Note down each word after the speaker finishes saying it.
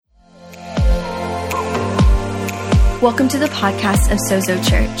Welcome to the podcast of Sozo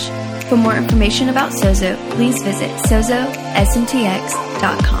Church. For more information about Sozo, please visit sozosmtx.com.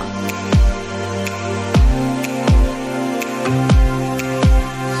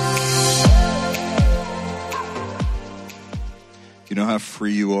 Do you know how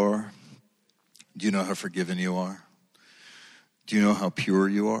free you are? Do you know how forgiven you are? Do you know how pure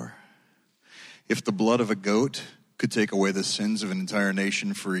you are? If the blood of a goat could take away the sins of an entire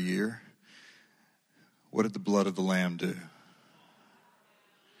nation for a year, what did the blood of the Lamb do?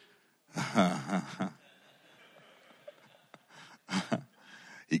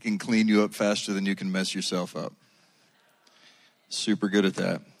 He can clean you up faster than you can mess yourself up. Super good at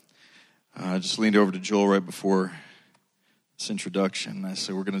that. I just leaned over to Joel right before this introduction. I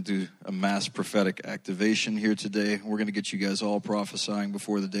said, we're going to do a mass prophetic activation here today. We're going to get you guys all prophesying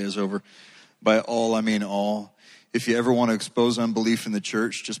before the day is over. By all, I mean all. If you ever want to expose unbelief in the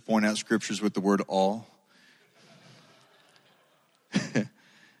church, just point out scriptures with the word all.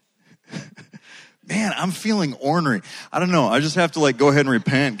 Man, I'm feeling ornery. I don't know. I just have to go ahead and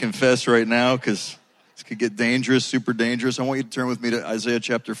repent, confess right now, because this could get dangerous, super dangerous. I want you to turn with me to Isaiah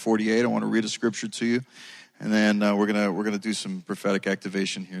chapter 48. I want to read a scripture to you, and then we're gonna do some prophetic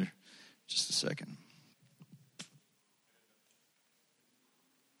activation here. In just a second.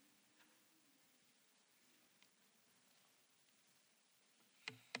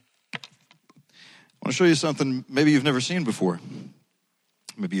 I want to show you something maybe you've never seen before.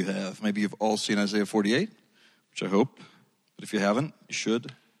 Maybe you have. Maybe you've all seen Isaiah 48, which I hope. But if you haven't, you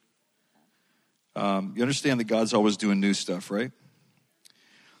should. You understand that God's always doing new stuff, right?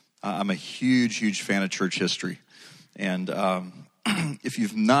 I'm a huge, huge fan of church history. And if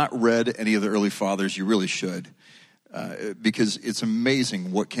you've not read any of the early fathers, you really should. Because it's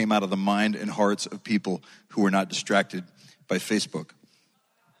amazing what came out of the mind and hearts of people who were not distracted by Facebook.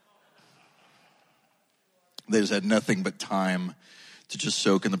 They just had nothing but time to just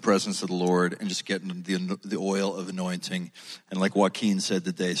soak in the presence of the Lord and just get the oil of anointing. And like Joaquin said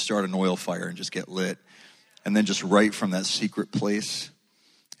today, start an oil fire and just get lit. And then just write from that secret place.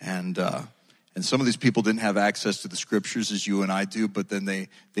 And some of these people didn't have access to the scriptures as you and I do, but then they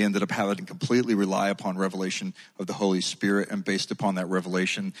ended up having to completely rely upon revelation of the Holy Spirit. And based upon that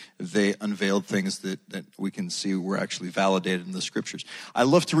revelation, they unveiled things that we can see were actually validated in the scriptures. I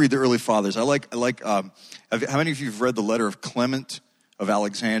love to read the early fathers. I like. How many of you have read the letter of Clement of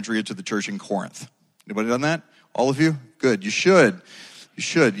Alexandria to the church in Corinth? Anybody done that? All of you? Good. You should. You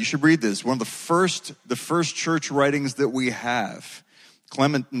should read this. One of the first church writings that we have.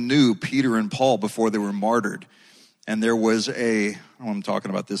 Clement knew Peter and Paul before they were martyred. And there was I don't know I'm talking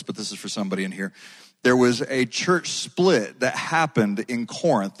about this, but this is for somebody in here. There was a church split that happened in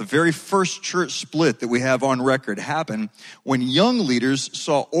Corinth. The very first church split that we have on record happened when young leaders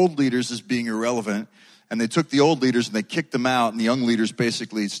saw old leaders as being irrelevant. And they took the old leaders and they kicked them out. And the young leaders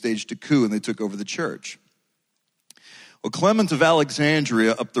basically staged a coup and they took over the church. Well, Clement of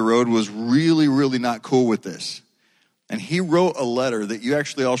Alexandria up the road was really, really not cool with this. And he wrote a letter that you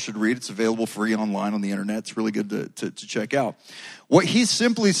actually all should read. It's available free online on the internet. It's really good to check out. What he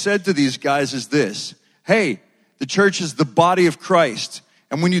simply said to these guys is this: hey, the church is the body of Christ.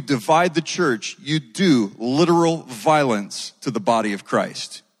 And when you divide the church, you do literal violence to the body of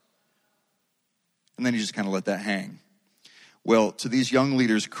Christ. And then you just kind of let that hang. Well, to these young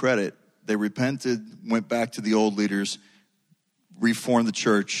leaders' credit, they repented, went back to the old leaders, reformed the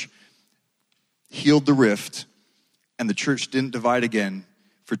church, healed the rift, and the church didn't divide again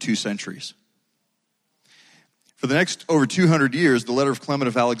for 2 centuries. For the next over 200 years, the letter of Clement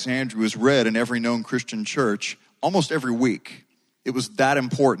of Alexandria was read in every known Christian church almost every week. It was that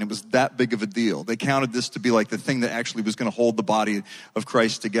important. It was that big of a deal. They counted this to be like the thing that actually was going to hold the body of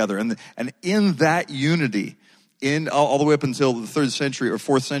Christ together. And in that unity, all the way up until the 3rd century or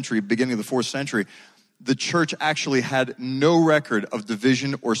 4th century, beginning of the 4th century, the church actually had no record of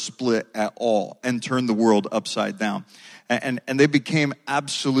division or split at all and turned the world upside down. And they became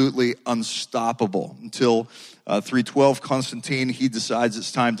absolutely unstoppable until 312 Constantine, he decides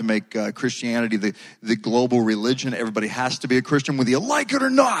it's time to make Christianity the global religion. Everybody has to be a Christian, whether you like it or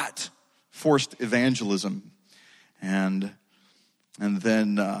not. Forced evangelism. And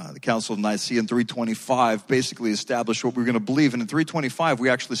then the Council of Nicaea in 325 basically established what we were going to believe. And in 325, we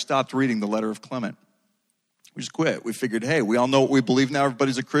actually stopped reading the letter of Clement. We just quit. We figured, hey, we all know what we believe now.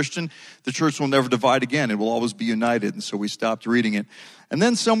 Everybody's a Christian. The church will never divide again. It will always be united. And so we stopped reading it. And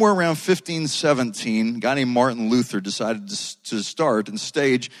then somewhere around 1517, a guy named Martin Luther decided to start and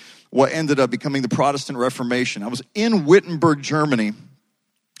stage what ended up becoming the Protestant Reformation. I was in Wittenberg, Germany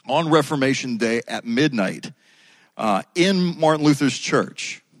on Reformation Day at midnight in Martin Luther's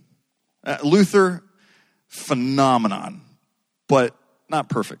church. Luther phenomenon, but not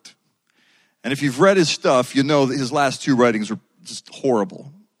perfect. And if you've read his stuff, you know that his last two writings were just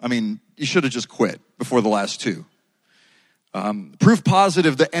horrible. I mean, he should have just quit before the last two. Proof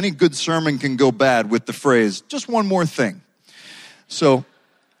positive that any good sermon can go bad with the phrase, just one more thing. So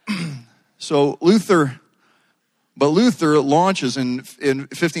Luther launches in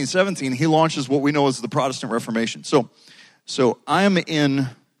 1517, he launches what we know as the Protestant Reformation. So I am in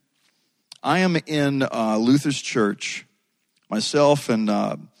Luther's church, myself and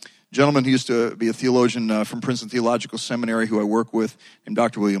a gentleman who used to be a theologian from Princeton Theological Seminary who I work with named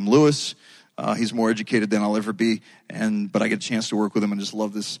Dr. William Lewis. He's more educated than I'll ever be, but I get a chance to work with him and just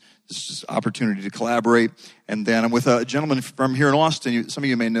love this opportunity to collaborate. And then I'm with a gentleman from here in Austin. Some of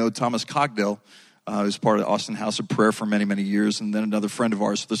you may know Thomas Cogdell, who's part of the Austin House of Prayer for many, many years, and then another friend of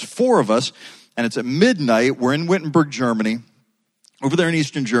ours. So there's four of us, and it's at midnight. We're in Wittenberg, Germany. Over there in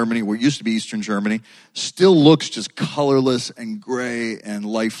Eastern Germany, where it used to be Eastern Germany, still looks just colorless and gray and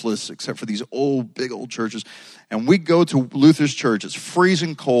lifeless, except for these big old churches. And we go to Luther's church. It's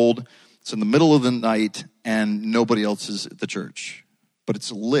freezing cold. It's in the middle of the night, and nobody else is at the church. But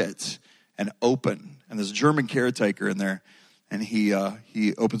it's lit and open. And there's a German caretaker in there, and he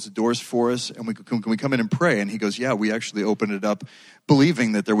opens the doors for us, and can we come in and pray? And he goes, yeah, we actually opened it up,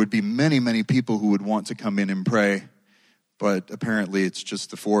 believing that there would be many, many people who would want to come in and pray. But apparently it's just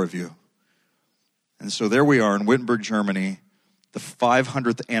the four of you. And so there we are in Wittenberg, Germany, the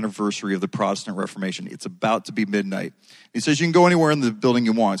 500th anniversary of the Protestant Reformation. It's about to be midnight. He says you can go anywhere in the building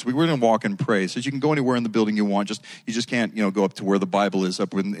you want. So we were going to walk and pray. He says you can go anywhere in the building you want. You just can't, go up to where the Bible is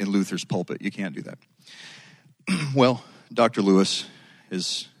up in Luther's pulpit. You can't do that. Well, Dr. Lewis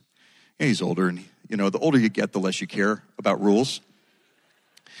he's older, and the older you get, the less you care about rules.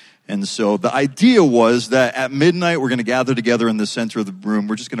 And so the idea was that at midnight, we're going to gather together in the center of the room.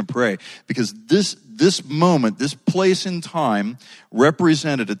 We're just going to pray, because this moment, this place in time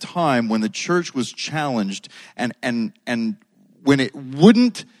represented a time when the church was challenged, and when it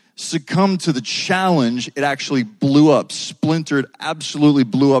wouldn't succumb to the challenge, it actually blew up, splintered, absolutely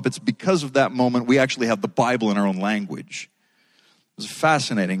blew up. It's because of that moment we actually have the Bible in our own language. It was a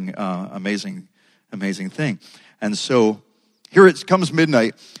fascinating, amazing thing. And so here it comes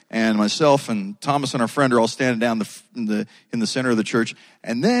midnight, and myself and Thomas and our friend are all standing down in the center of the church.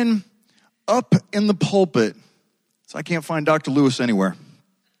 And then up in the pulpit, so I can't find Dr. Lewis anywhere.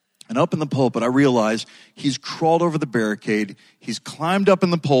 And up in the pulpit, I realize he's crawled over the barricade. He's climbed up in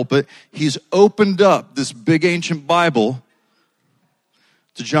the pulpit. He's opened up this big ancient Bible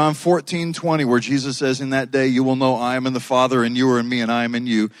to John 14:20, where Jesus says, in that day you will know I am in the Father, and you are in me, and I am in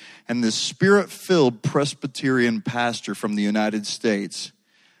you. And this spirit-filled Presbyterian pastor from the United States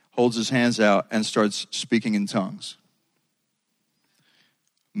holds his hands out and starts speaking in tongues.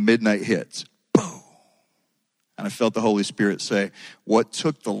 Midnight hits. Boom. And I felt the Holy Spirit say, what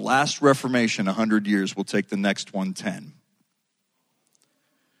took the last Reformation 100 years will take the next one 10.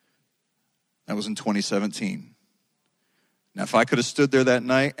 That was in 2017. Now, if I could have stood there that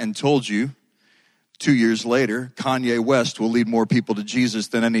night and told you 2 years later, Kanye West will lead more people to Jesus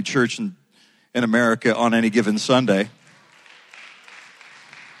than any church in America on any given Sunday,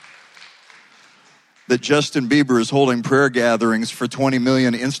 that Justin Bieber is holding prayer gatherings for 20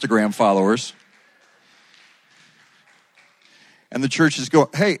 million Instagram followers, and the church is going,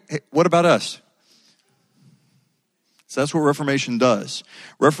 hey, what about us? So that's what Reformation does.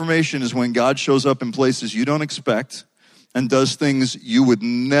 Reformation is when God shows up in places you don't expect and does things you would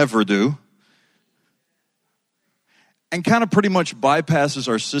never do, and kind of pretty much bypasses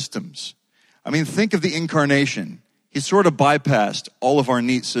our systems. I mean, think of the incarnation. He sort of bypassed all of our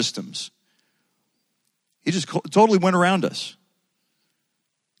neat systems. He just totally went around us.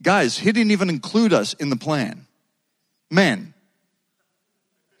 Guys, he didn't even include us in the plan. Men.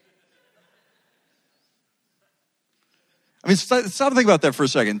 I mean, stop and think about that for a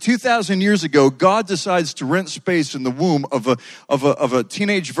second. 2,000 years ago, God decides to rent space in the womb of a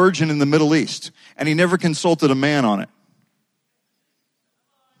teenage virgin in the Middle East, and he never consulted a man on it.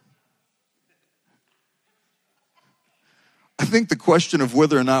 I think the question of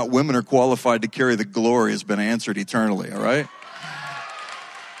whether or not women are qualified to carry the glory has been answered eternally, all right?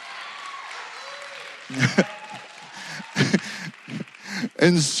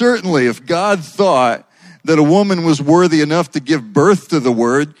 And certainly, if God thought that a woman was worthy enough to give birth to the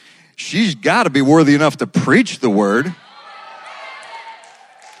word, she's got to be worthy enough to preach the word.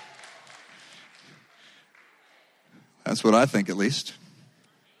 That's what I think, at least.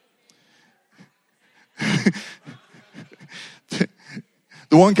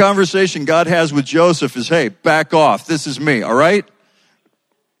 The one conversation God has with Joseph is, hey, back off. This is me, all right?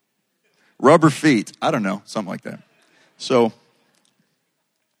 Rubber feet. I don't know, something like that. So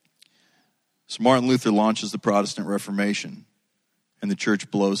Martin Luther launches the Protestant Reformation, and the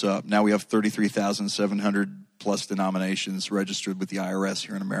church blows up. Now we have 33,700 plus denominations registered with the IRS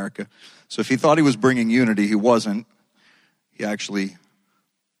here in America. So if he thought he was bringing unity, he wasn't. He actually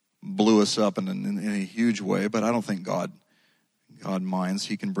blew us up in a huge way, but I don't think God minds.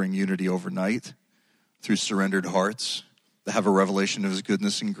 He can bring unity overnight through surrendered hearts that have a revelation of his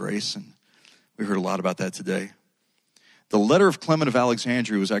goodness and grace, and we heard a lot about that today. The letter of Clement of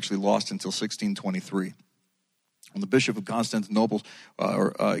Alexandria was actually lost until 1623. When the Bishop of Constantinople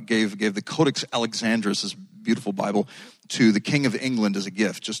gave the Codex Alexandrinus, this beautiful Bible, to the King of England as a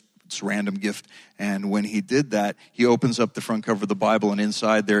gift, just it's a random gift. And when he did that, he opens up the front cover of the Bible, and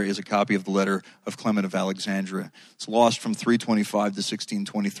inside there is a copy of the letter of Clement of Alexandria. It's lost from 325 to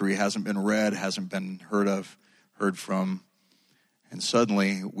 1623, hasn't been read, hasn't been heard from. And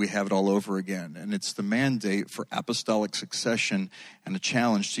suddenly, we have it all over again. And it's the mandate for apostolic succession and a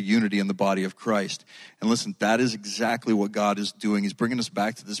challenge to unity in the body of Christ. And listen, that is exactly what God is doing. He's bringing us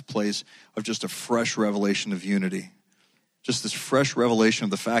back to this place of just a fresh revelation of unity. Just this fresh revelation of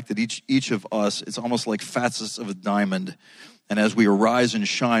the fact that each of us, it's almost like facets of a diamond. And as we arise and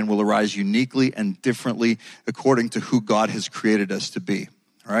shine, we'll arise uniquely and differently according to who God has created us to be.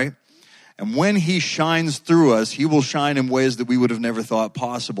 All right? And when he shines through us, he will shine in ways that we would have never thought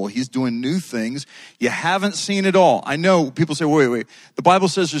possible. He's doing new things. You haven't seen it all. I know people say, wait. The Bible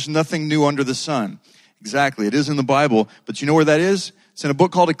says there's nothing new under the sun. Exactly. It is in the Bible. But you know where that is? It's in a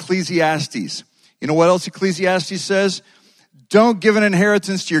book called Ecclesiastes. You know what else Ecclesiastes says? Don't give an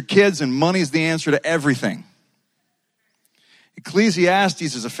inheritance to your kids, and money's the answer to everything. Ecclesiastes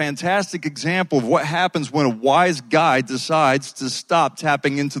is a fantastic example of what happens when a wise guy decides to stop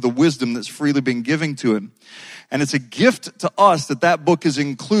tapping into the wisdom that's freely been given to him. And it's a gift to us that book is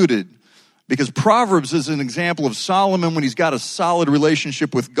included, because Proverbs is an example of Solomon when he's got a solid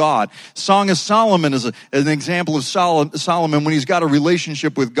relationship with God. Song of Solomon is an example of Solomon when he's got a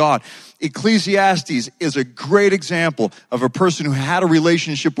relationship with God. Ecclesiastes is a great example of a person who had a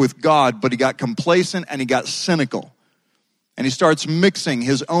relationship with God, but he got complacent and he got cynical. And he starts mixing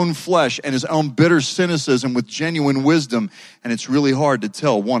his own flesh and his own bitter cynicism with genuine wisdom. And it's really hard to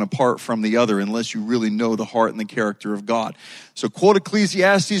tell one apart from the other unless you really know the heart and the character of God. So quote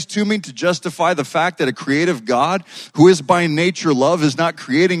Ecclesiastes to me to justify the fact that a creative God who is by nature love is not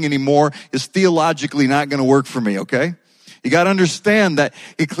creating anymore is theologically not going to work for me, okay? You got to understand that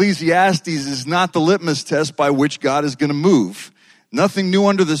Ecclesiastes is not the litmus test by which God is going to move. Nothing new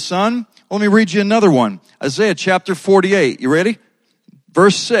under the sun. Let me read you another one. Isaiah chapter 48. You ready?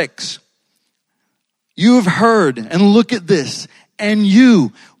 Verse 6. You have heard, and look at this, and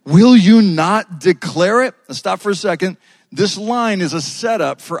will you not declare it? Now stop for a second. This line is a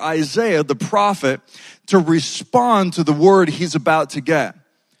setup for Isaiah the prophet to respond to the word he's about to get.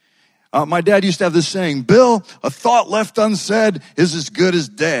 My dad used to have this saying, Bill, a thought left unsaid is as good as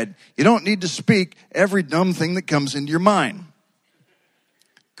dead. You don't need to speak every dumb thing that comes into your mind.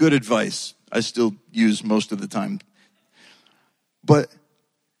 Good advice. I still use most of the time. But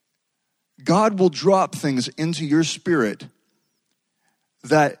God will drop things into your spirit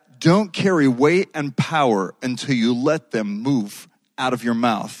that don't carry weight and power until you let them move out of your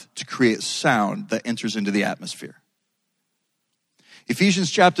mouth to create sound that enters into the atmosphere. Ephesians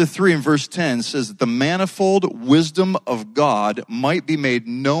chapter 3 and verse 10 says that the manifold wisdom of God might be made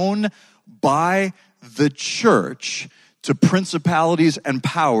known by the church to principalities and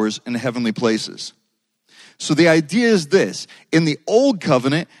powers in heavenly places. So the idea is this. In the old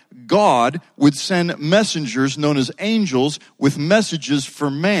covenant, God would send messengers known as angels with messages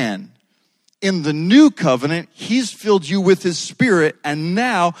for man. In the new covenant, he's filled you with his spirit, and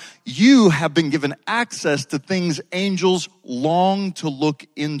now you have been given access to things angels long to look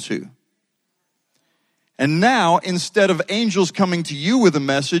into. And now, instead of angels coming to you with a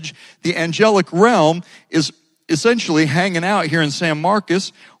message, the angelic realm is essentially hanging out here in San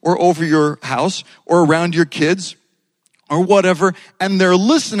Marcos or over your house or around your kids or whatever, and they're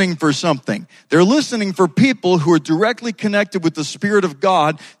listening for something. They're listening for people who are directly connected with the Spirit of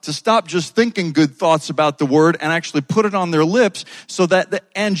God to stop just thinking good thoughts about the word and actually put it on their lips so that the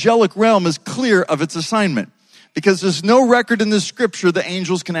angelic realm is clear of its assignment. Because there's no record in the scripture that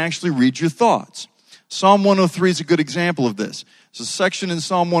angels can actually read your thoughts. Psalm 103 is a good example of this. There's a section in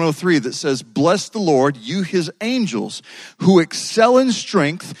Psalm 103 that says, bless the Lord, you his angels, who excel in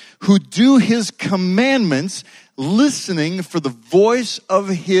strength, who do his commandments, listening for the voice of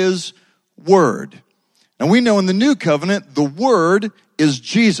his word. And we know in the new covenant, the word is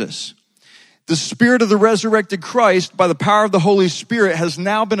Jesus. The Spirit of the resurrected Christ, by the power of the Holy Spirit, has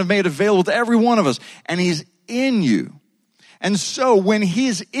now been made available to every one of us, and he's in you. And so when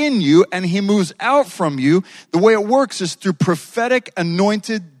he's in you and he moves out from you, the way it works is through prophetic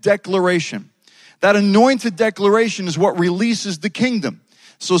anointed declaration. That anointed declaration is what releases the kingdom.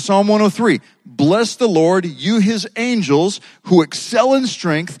 So Psalm 103, bless the Lord, you his angels who excel in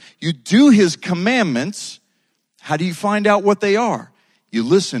strength, you do his commandments. How do you find out what they are? You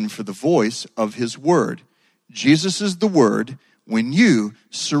listen for the voice of his word. Jesus is the word. When you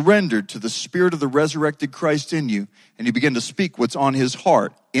surrendered to the Spirit of the resurrected Christ in you, and you begin to speak what's on his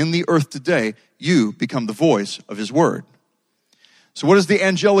heart in the earth today, you become the voice of his word. So what is the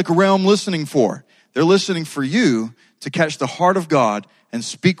angelic realm listening for? They're listening for you to catch the heart of God and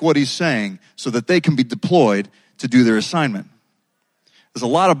speak what he's saying so that they can be deployed to do their assignment. There's a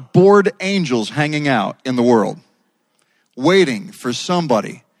lot of bored angels hanging out in the world, waiting for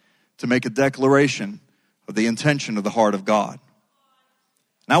somebody to make a declaration of the intention of the heart of God.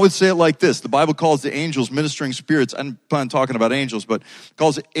 And I would say it like this. The Bible calls the angels ministering spirits. I'm not talking about angels, but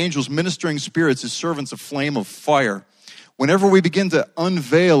calls angels ministering spirits as servants of flame of fire. Whenever we begin to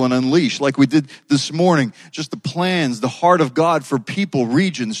unveil and unleash, like we did this morning, just the plans, the heart of God for people,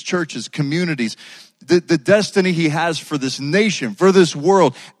 regions, churches, communities, the destiny he has for this nation, for this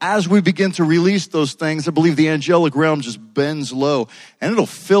world, as we begin to release those things, I believe the angelic realm just bends low and it'll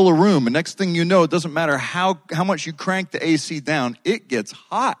fill a room. And next thing you know, it doesn't matter how much you crank the AC down, it gets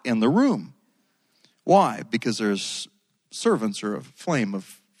hot in the room. Why? Because there's servants or a flame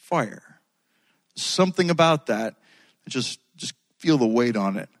of fire. Something about that, just feel the weight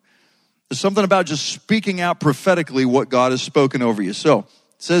on it. There's something about just speaking out prophetically what God has spoken over you. So,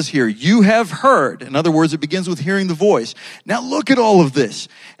 it says here, you have heard. In other words, it begins with hearing the voice. Now look at all of this.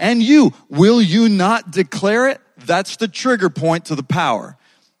 And will you not declare it? That's the trigger point to the power.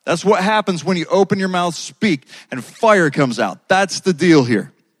 That's what happens when you open your mouth, speak, and fire comes out. That's the deal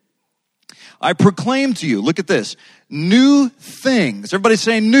here. I proclaim to you, look at this, new things. Everybody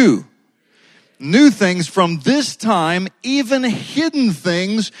say new. New things from this time, even hidden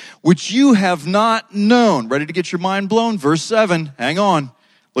things which you have not known. Ready to get your mind blown? Verse 7, hang on.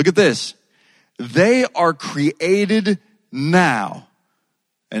 Look at this. They are created now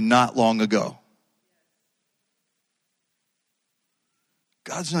and not long ago.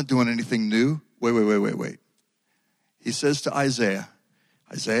 God's not doing anything new. Wait. He says to Isaiah,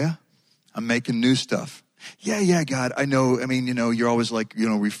 I'm making new stuff. Yeah, God, I know. I mean, you're always like,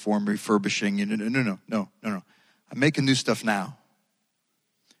 refurbishing. No. I'm making new stuff now.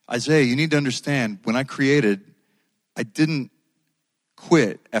 Isaiah, you need to understand, when I created, I didn't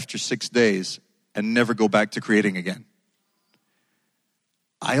quit after 6 days and never go back to creating again.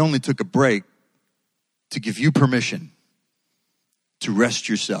 I only took a break to give you permission to rest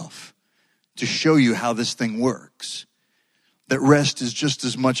yourself, to show you how this thing works. That rest is just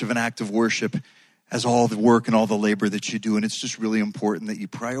as much of an act of worship as all the work and all the labor that you do. And it's just really important that you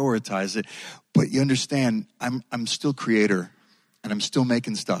prioritize it. But you understand, I'm still creator and I'm still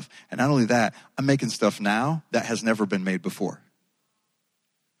making stuff. And not only that, I'm making stuff now that has never been made before.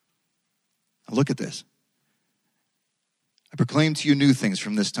 Now look at this. I proclaim to you new things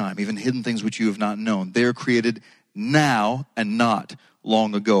from this time, even hidden things which you have not known. They are created now and not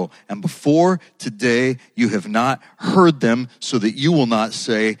long ago. And before today, you have not heard them, so that you will not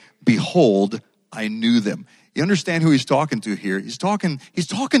say, behold, I knew them. You understand who he's talking to here? He's talking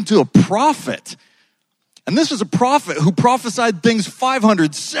to a prophet. And this is a prophet who prophesied things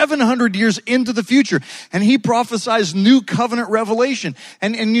 500, 700 years into the future. And he prophesies new covenant revelation.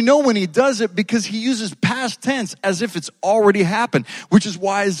 And you know when he does it, because he uses past tense as if it's already happened, which is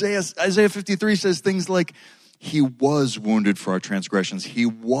why Isaiah 53 says things like, he was wounded for our transgressions. He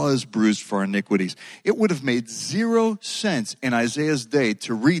was bruised for our iniquities. It would have made zero sense in Isaiah's day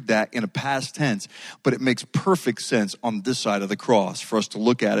to read that in a past tense, but it makes perfect sense on this side of the cross for us to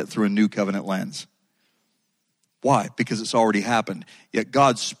look at it through a new covenant lens. Why? Because it's already happened. Yet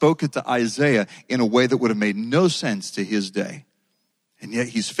God spoke it to Isaiah in a way that would have made no sense to his day. And yet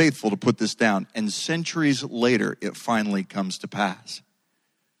he's faithful to put this down. And centuries later, it finally comes to pass.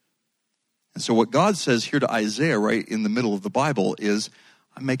 And so what God says here to Isaiah right in the middle of the Bible is,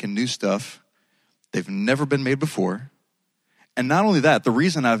 I'm making new stuff. They've never been made before. And not only that, the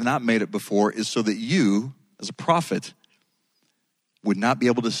reason I've not made it before is so that you, as a prophet, would not be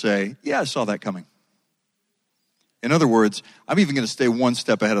able to say, yeah, I saw that coming. In other words, I'm even going to stay one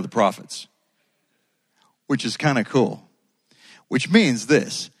step ahead of the prophets, which is kind of cool. Which means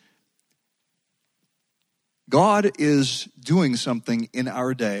this: God is doing something in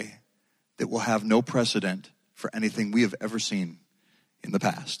our day that will have no precedent for anything we have ever seen in the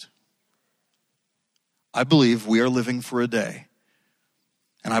past. I believe we are living for a day,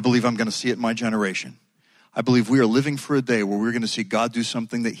 and I believe I'm going to see it in my generation. I believe we are living for a day where we're going to see God do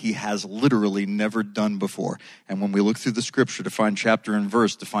something that he has literally never done before. And when we look through the scripture to find chapter and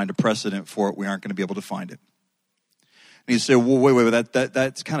verse, to find a precedent for it, we aren't going to be able to find it. And you say, well, wait,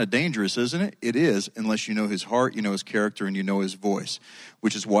 that's kind of dangerous, isn't it? It is, unless you know his heart, you know his character, and you know his voice,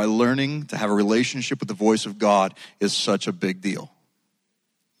 which is why learning to have a relationship with the voice of God is such a big deal.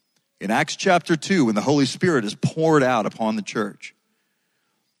 In Acts chapter 2, when the Holy Spirit is poured out upon the church,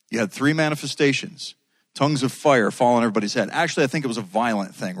 you had 3 manifestations. Tongues of fire fall on everybody's head. Actually, I think it was a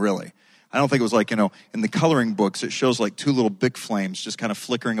violent thing, really. I don't think it was like, in the coloring books, it shows like 2 little big flames just kind of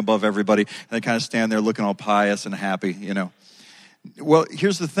flickering above everybody, and they kind of stand there looking all pious and happy, Well,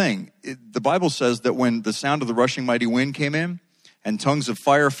 here's the thing. The Bible says that when the sound of the rushing mighty wind came in, and tongues of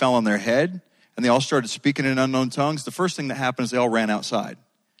fire fell on their head, and they all started speaking in unknown tongues, the first thing that happened is they all ran outside.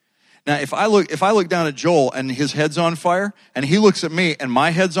 Now, if I look down at Joel and his head's on fire, and he looks at me and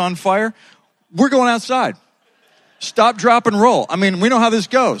my head's on fire, we're going outside. Stop, drop, and roll. I mean, we know how this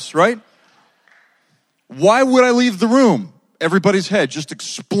goes, right? Why would I leave the room? Everybody's head just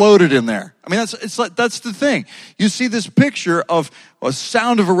exploded in there. I mean, that's the thing. You see this picture of a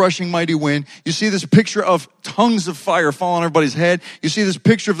sound of a rushing mighty wind. You see this picture of tongues of fire fall on everybody's head. You see this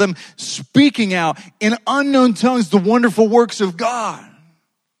picture of them speaking out in unknown tongues the wonderful works of God.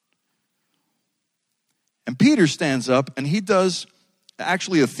 And Peter stands up and he does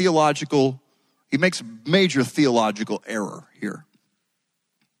actually he makes a major theological error here.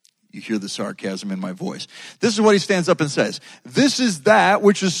 You hear the sarcasm in my voice. This is what he stands up and says. This is that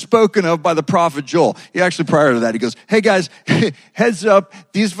which is spoken of by the prophet Joel. He actually, prior to that, he goes, hey guys, heads up,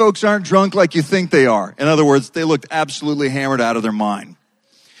 these folks aren't drunk like you think they are. In other words, they looked absolutely hammered out of their mind.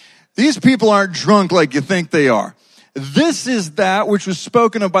 These people aren't drunk like you think they are. This is that which was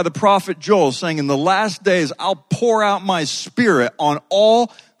spoken of by the prophet Joel, saying, in the last days, I'll pour out my spirit on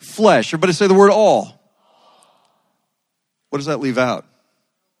all flesh. Everybody say the word all. What does that leave out?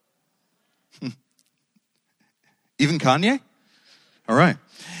 Even Kanye? All right.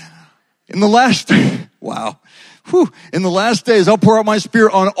 In the last days, I'll pour out my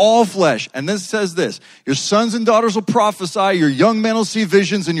spirit on all flesh. And this says this, your sons and daughters will prophesy, your young men will see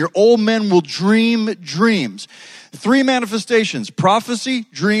visions, and your old men will dream dreams. 3 manifestations, prophecy,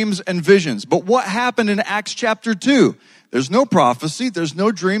 dreams, and visions. But what happened in Acts chapter 2? There's no prophecy, there's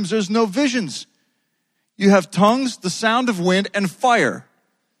no dreams, there's no visions. You have tongues, the sound of wind, and fire.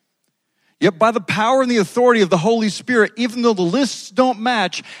 Yet by the power and the authority of the Holy Spirit, even though the lists don't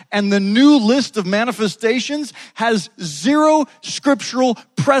match, and the new list of manifestations has 0 scriptural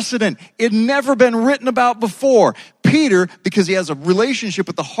precedent. It never been written about before. Peter, because he has a relationship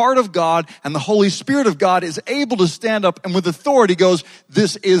with the heart of God and the Holy Spirit of God, is able to stand up and with authority goes,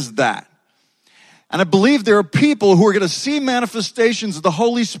 this is that. And I believe there are people who are going to see manifestations of the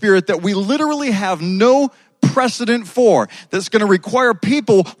Holy Spirit that we literally have no precedent for, that's going to require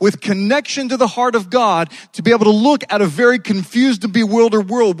people with connection to the heart of God to be able to look at a very confused and bewildered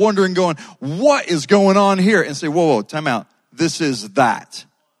world, wondering, going, what is going on here? And say, whoa, time out. This is that.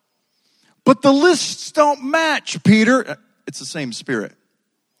 But the lists don't match, Peter. It's the same Spirit.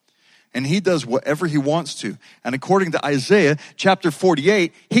 And he does whatever he wants to. And according to Isaiah chapter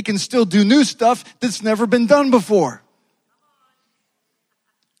 48, he can still do new stuff that's never been done before.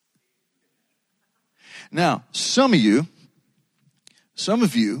 Now, some of you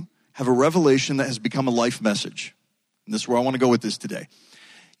have a revelation that has become a life message. And this is where I want to go with this today.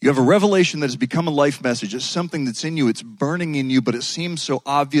 You have a revelation that has become a life message. It's something that's in you. It's burning in you, but it seems so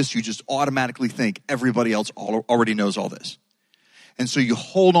obvious you just automatically think everybody else already knows all this. And so you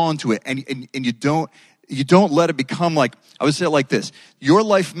hold on to it and you don't let it become like, I would say it like this. Your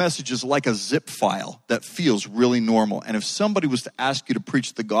life message is like a zip file that feels really normal. And if somebody was to ask you to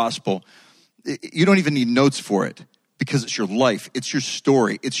preach the gospel, you don't even need notes for it because it's your life. It's your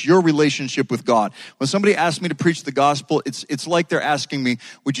story. It's your relationship with God. When somebody asks me to preach the gospel, it's like they're asking me,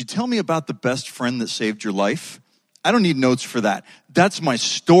 would you tell me about the best friend that saved your life? I don't need notes for that. That's my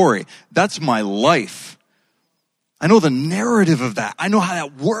story. That's my life. I know the narrative of that. I know how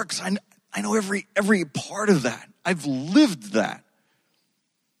that works. I know every part of that. I've lived that.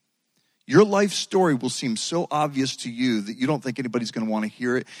 Your life story will seem so obvious to you that you don't think anybody's going to want to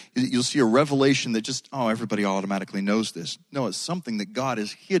hear it. You'll see a revelation that just, everybody automatically knows this. No, it's something that God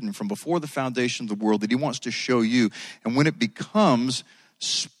has hidden from before the foundation of the world that he wants to show you. And when it becomes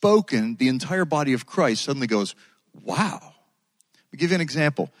spoken, the entire body of Christ suddenly goes, wow. I'll give you an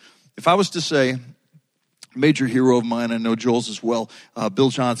example. If I was to say, major hero of mine, I know Joel's as well, Bill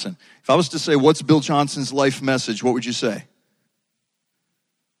Johnson. If I was to say, what's Bill Johnson's life message, what would you say?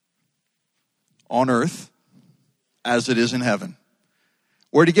 on earth as it is in heaven.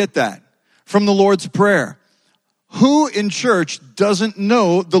 Where'd he get that? From the Lord's Prayer. Who in church doesn't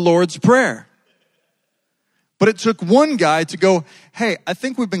know the Lord's Prayer? But it took one guy to go, hey, I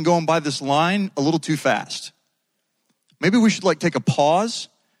think we've been going by this line a little too fast. Maybe we should take a pause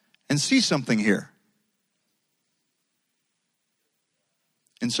and see something here.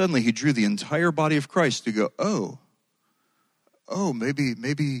 And suddenly he drew the entire body of Christ to go,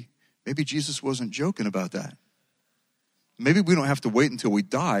 maybe Jesus wasn't joking about that. Maybe we don't have to wait until we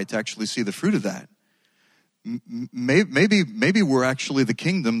die to actually see the fruit of that. Maybe we're actually the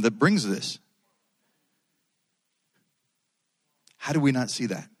kingdom that brings this. How do we not see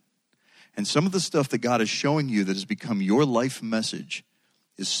that? And some of the stuff that God is showing you that has become your life message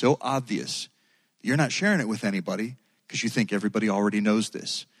is so obvious, you're not sharing it with anybody because you think everybody already knows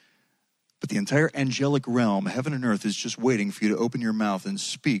this. But the entire angelic realm, heaven and earth, is just waiting for you to open your mouth and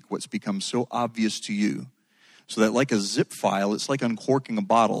speak what's become so obvious to you. So that like a zip file, it's like uncorking a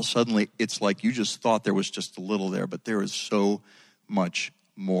bottle. Suddenly, it's like you just thought there was just a little there, but there is so much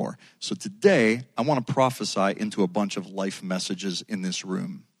more. So today, I want to prophesy into a bunch of life messages in this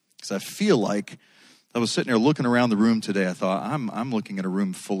room. Because I feel like, I was sitting there looking around the room today, I thought, I'm looking at a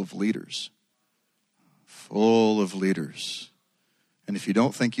room full of leaders. Full of leaders. And if you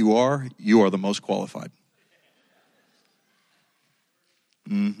don't think you are the most qualified.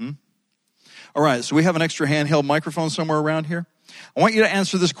 All right, so we have an extra handheld microphone somewhere around here. I want you to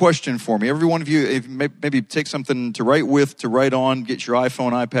answer this question for me. Every one of you, if maybe take something to write with, to write on, get your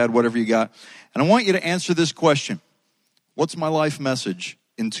iPhone, iPad, whatever you got. And I want you to answer this question. What's my life message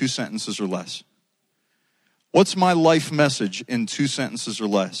in 2 sentences or less? What's my life message in 2 sentences or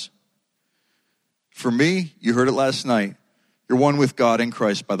less? For me, you heard it last night. You're one with God in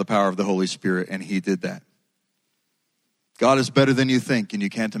Christ by the power of the Holy Spirit, and he did that. God is better than you think, and you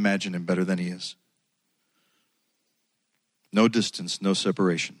can't imagine him better than he is. No distance, no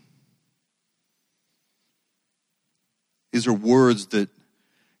separation. These are words that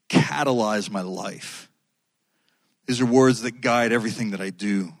catalyze my life. These are words that guide everything that I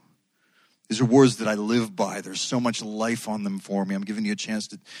do. These are words that I live by. There's so much life on them for me. I'm giving you a chance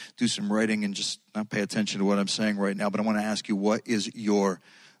to do some writing and just not pay attention to what I'm saying right now, but I want to ask you, what is your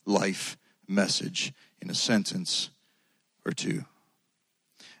life message in a sentence or two?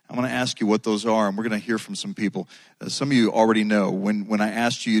 I want to ask you what those are, and we're going to hear from some people. Some of you already know. When I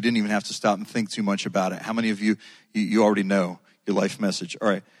asked you, you didn't even have to stop and think too much about it. How many of you already know your life message? All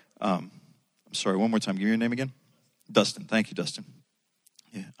right. I'm sorry, one more time. Give me your name again. Dustin. Thank you, Dustin.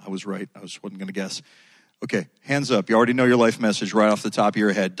 Yeah, I was right. I just wasn't going to guess. Okay, hands up. You already know your life message right off the top of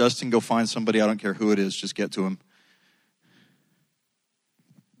your head. Dustin, go find somebody. I don't care who it is. Just get to him.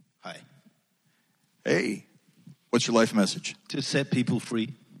 Hi. Hey. What's your life message? To set people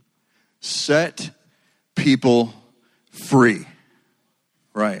free. Set people free.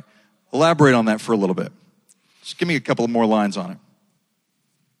 Right. Elaborate on that for a little bit. Just give me a couple more lines on it.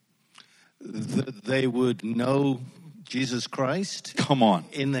 They would know Jesus Christ. Come on.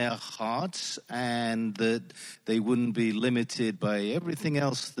 In their hearts, and that they wouldn't be limited by everything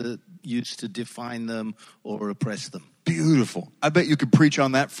else that used to define them or oppress them. Beautiful. I bet you could preach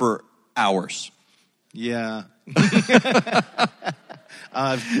on that for hours. Yeah.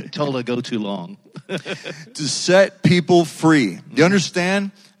 I've told I go too long. To set people free. Do you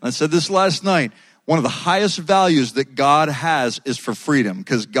understand? I said this last night. One of the highest values that God has is for freedom,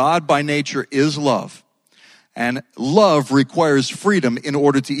 because God by nature is love. And love requires freedom in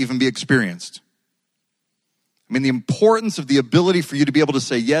order to even be experienced. I mean, the importance of the ability for you to be able to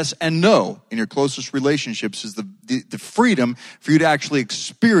say yes and no in your closest relationships is the freedom for you to actually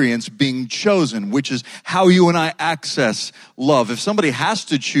experience being chosen, which is how you and I access love. If somebody has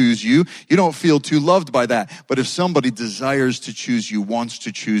to choose you, you don't feel too loved by that. But if somebody desires to choose you, wants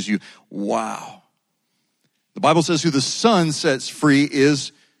to choose you, wow. The Bible says who the Son sets free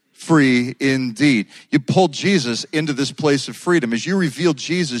is free indeed. You pulled Jesus into this place of freedom. As you reveal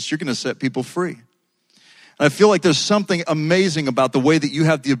Jesus, you're going to set people free. And I feel like there's something amazing about the way that you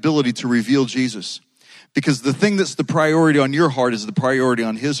have the ability to reveal Jesus. Because the thing that's the priority on your heart is the priority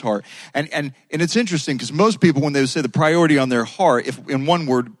on his heart. And it's interesting because most people, when they say the priority on their heart, if in one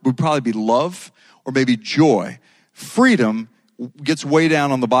word, would probably be love or maybe joy. Freedom gets way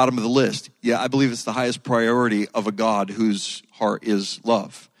down on the bottom of the list. Yeah, I believe it's the highest priority of a God whose heart is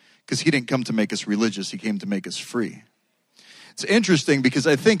love. Because he didn't come to make us religious, he came to make us free. It's interesting because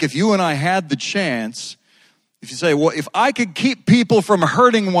I think if you and I had the chance, if you say, well, if I could keep people from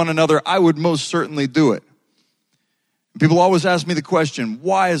hurting one another, I would most certainly do it. And people always ask me the question,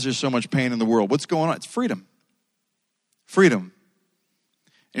 why is there so much pain in the world? What's going on? It's freedom. Freedom.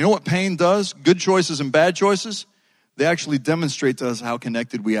 And you know what pain does? Good choices and bad choices, they actually demonstrate to us how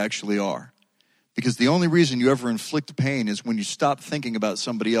connected we actually are. Because the only reason you ever inflict pain is when you stop thinking about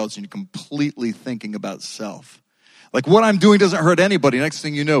somebody else and you're completely thinking about self. Like what I'm doing doesn't hurt anybody. Next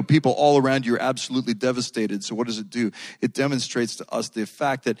thing you know, people all around you are absolutely devastated. So what does it do? It demonstrates to us the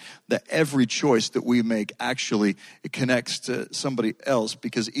fact that every choice that we make actually it connects to somebody else,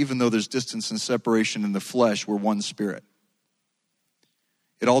 because even though there's distance and separation in the flesh, we're one spirit.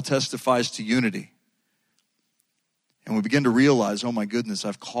 It all testifies to unity. And we begin to realize, oh my goodness,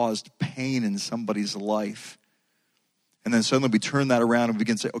 I've caused pain in somebody's life. And then suddenly we turn that around and we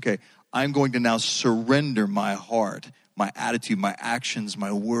begin to say, okay, I'm going to now surrender my heart, my attitude, my actions,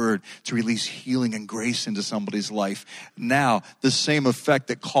 my word to release healing and grace into somebody's life. Now, the same effect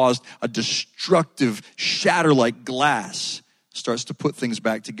that caused a destructive shatter like glass starts to put things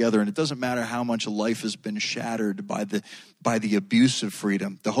back together. And it doesn't matter how much a life has been shattered by the abuse of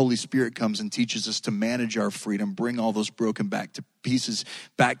freedom. The Holy Spirit comes and teaches us to manage our freedom, bring all those broken back to pieces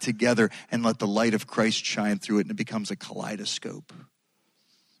back together, and let the light of Christ shine through it, and it becomes a kaleidoscope.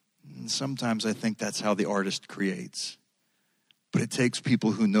 And sometimes I think that's how the artist creates. But it takes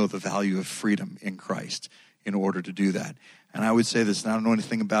people who know the value of freedom in Christ in order to do that. And I would say this, and I don't know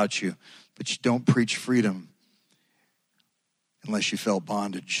anything about you, but you don't preach freedom unless you felt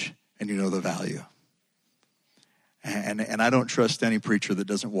bondage and you know the value. And I don't trust any preacher that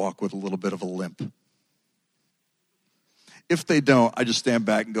doesn't walk with a little bit of a limp. If they don't, I just stand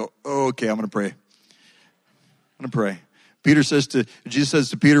back and go, oh, okay, I'm going to pray. I'm going to pray. Jesus says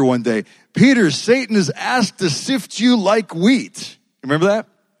to Peter one day, Peter, Satan has asked to sift you like wheat. Remember that?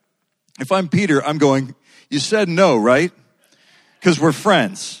 If I'm Peter, I'm going, you said no, right? Because we're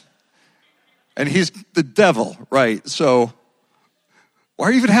friends. And he's the devil, right? So why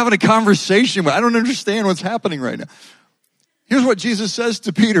are you even having a conversation? I don't understand what's happening right now. Here's what Jesus says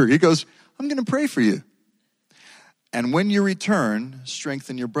to Peter. He goes, I'm going to pray for you. And when you return,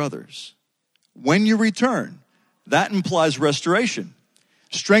 strengthen your brothers. When you return, that implies restoration.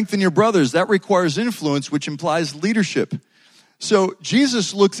 Strengthen your brothers. That requires influence, which implies leadership. So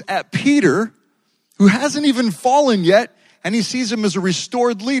Jesus looks at Peter, who hasn't even fallen yet, and he sees him as a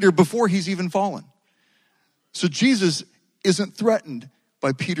restored leader before he's even fallen. So Jesus isn't threatened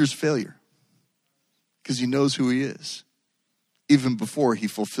by Peter's failure because he knows who he is, even before he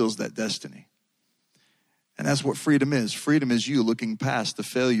fulfills that destiny. And that's what freedom is. Freedom is you looking past the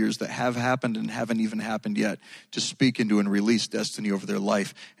failures that have happened and haven't even happened yet to speak into and release destiny over their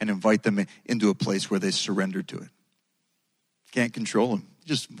life and invite them into a place where they surrender to it. Can't control them.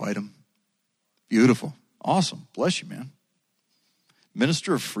 Just invite them. Beautiful. Awesome. Bless you, man.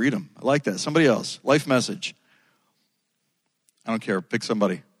 Minister of freedom. I like that. Somebody else. Life message. I don't care. Pick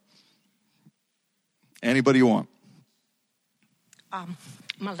somebody. Anybody you want.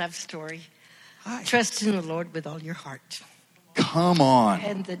 My love story. Hi. Trust in the Lord with all your heart. Come on.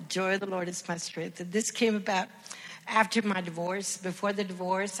 And the joy of the Lord is my strength. And this came about after my divorce. Before the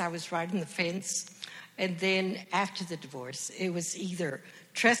divorce, I was riding the fence. And then after the divorce, it was either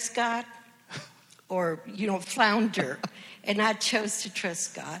trust God or, flounder. And I chose to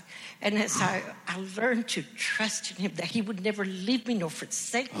trust God. And as I learned to trust in him, that he would never leave me nor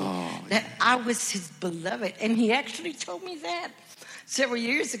forsake me, that I was his beloved. And he actually told me that several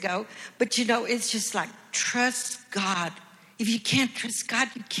years ago. But, it's just like, trust God. If you can't trust God,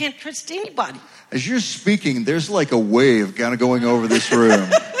 you can't trust anybody. As you're speaking, there's like a wave kind of going over this room.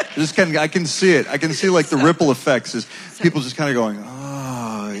 I can see it. I can see like the ripple effects as people just kind of going,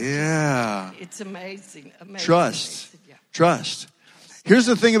 oh, yeah. It's amazing. Trust. Amazing, yeah. Trust. Here's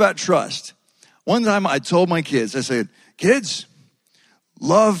the thing about trust. One time I told my kids, I said, kids,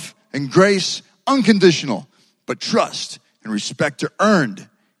 love and grace, unconditional, but trust and respect are earned.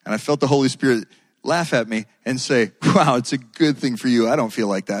 And I felt the Holy Spirit laugh at me and say, wow, it's a good thing for you. I don't feel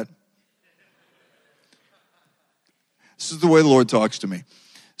like that. This is the way the Lord talks to me.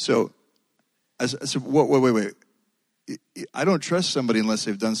 So I said, wait. I don't trust somebody unless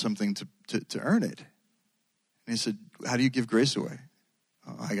they've done something to earn it. And he said, how do you give grace away?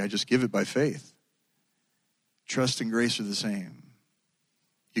 I just give it by faith. Trust and grace are the same.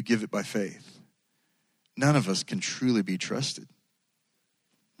 You give it by faith. None of us can truly be trusted.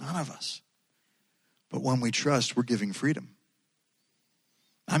 None of us. But when we trust, we're giving freedom.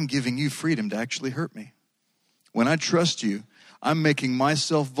 I'm giving you freedom to actually hurt me. When I trust you, I'm making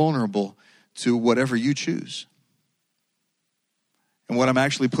myself vulnerable to whatever you choose. And what I'm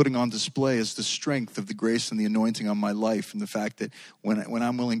actually putting on display is the strength of the grace and the anointing on my life, and the fact that when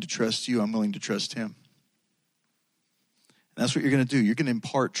I'm willing to trust you, I'm willing to trust him. And that's what you're going to do. You're going to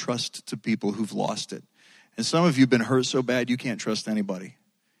impart trust to people who've lost it. And some of you have been hurt so bad you can't trust anybody.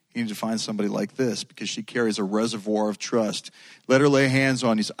 You need to find somebody like this because she carries a reservoir of trust. Let her lay hands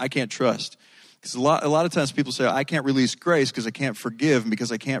on you. I can't trust. Because a lot of times people say, I can't release grace because I can't forgive. And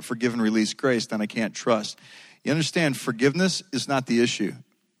because I can't forgive and release grace, then I can't trust. You understand, forgiveness is not the issue.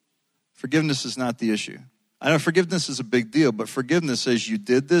 Forgiveness is not the issue. I know forgiveness is a big deal, but forgiveness says you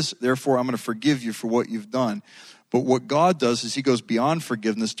did this, therefore I'm going to forgive you for what you've done. But what God does is he goes beyond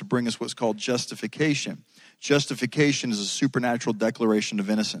forgiveness to bring us what's called justification. Justification is a supernatural declaration of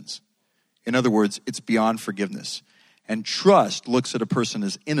innocence. In other words, it's beyond forgiveness. And trust looks at a person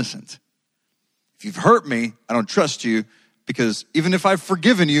as innocent. If you've hurt me, I don't trust you because even if I've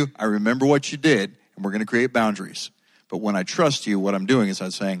forgiven you, I remember what you did and we're going to create boundaries. But when I trust you, what I'm doing is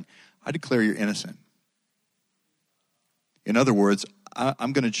I'm saying, I declare you're innocent. In other words,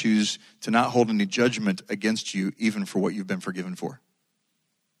 I'm going to choose to not hold any judgment against you even for what you've been forgiven for.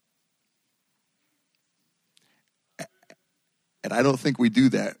 And I don't think we do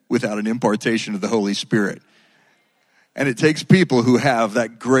that without an impartation of the Holy Spirit. And it takes people who have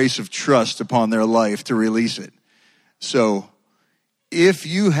that grace of trust upon their life to release it. So if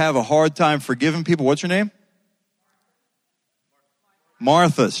you have a hard time forgiving people, what's your name?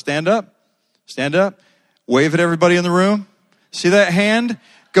 Martha. Stand up. Stand up. Wave at everybody in the room. See that hand?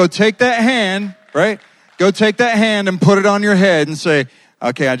 Go take that hand, right? Go take that hand and put it on your head and say,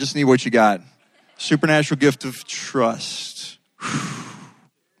 okay, I just need what you got. Supernatural gift of trust.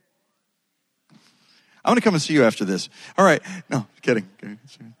 I'm going to come and see you after this. All right. No, kidding.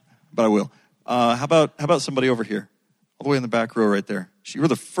 But I will. How about somebody over here? All the way in the back row right there. You were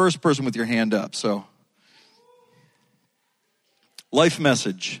the first person with your hand up, so. Life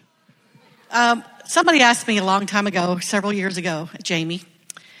message. Somebody asked me a long time ago, several years ago, Jamie,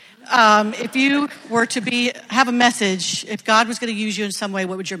 if you were to have a message, if God was going to use you in some way,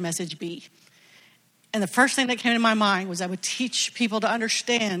 what would your message be? And the first thing that came to my mind was I would teach people to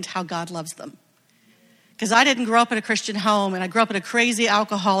understand how God loves them. Because I didn't grow up in a Christian home, and I grew up in a crazy,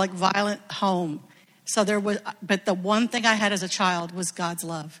 alcoholic, violent home. But the one thing I had as a child was God's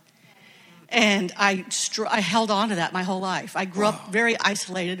love. And I held on to that my whole life. I grew up very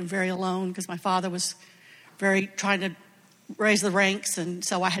isolated and very alone because my father was trying to raise the ranks. And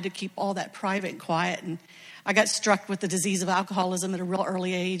so I had to keep all that private and quiet. And I got struck with the disease of alcoholism at a real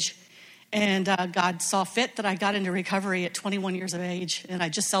early age. And God saw fit that I got into recovery at 21 years of age. And I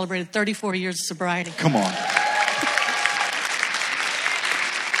just celebrated 34 years of sobriety. Come on.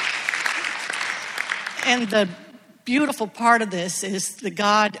 And the beautiful part of this is that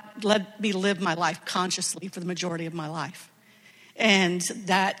God let me live my life consciously for the majority of my life. And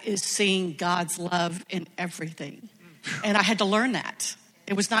that is seeing God's love in everything. And I had to learn that.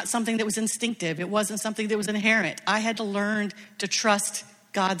 It was not something that was instinctive. It wasn't something that was inherent. I had to learn to trust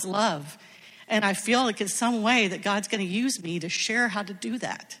God's love. And I feel like in some way that God's going to use me to share how to do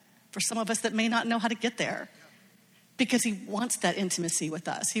that for some of us that may not know how to get there. Because he wants that intimacy with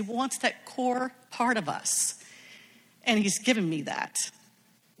us. He wants that core part of us. And he's given me that.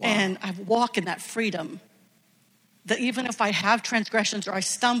 Wow. And I walk in that freedom. That even if I have transgressions or I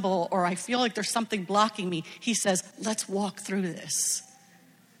stumble or I feel like there's something blocking me, he says, let's walk through this.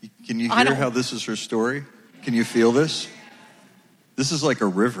 Can you hear how this is her story? Can you feel this? This is like a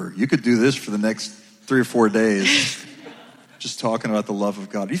river. You could do this for the next 3 or 4 days. Just talking about the love of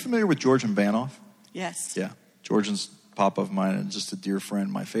God. Are you familiar with Georgian Banov? Yes. Yeah. Georgian's papa of mine and just a dear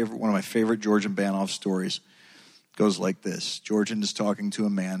friend. One of my favorite Georgian Banov stories goes like this. Georgian is talking to a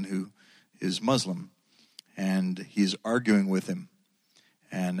man who is Muslim, and he's arguing with him,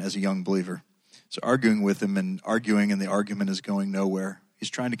 and as a young believer. So arguing with him and the argument is going nowhere. He's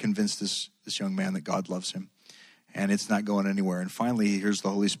trying to convince this young man that God loves him, and it's not going anywhere. And finally he hears the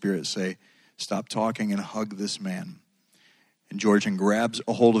Holy Spirit say, stop talking and hug this man. And Georgian grabs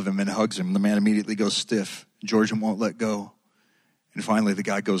a hold of him and hugs him. The man immediately goes stiff. Georgian won't let go. And finally the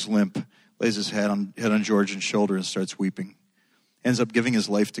guy goes limp, lays his head on Georgian's shoulder and starts weeping. Ends up giving his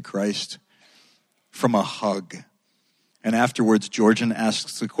life to Christ from a hug. And afterwards, Georgian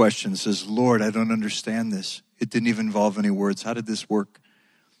asks the question, says, Lord, I don't understand this. It didn't even involve any words. How did this work?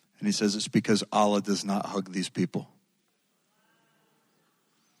 And he says, it's because Allah does not hug these people.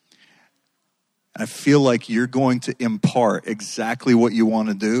 And I feel like you're going to impart exactly what you want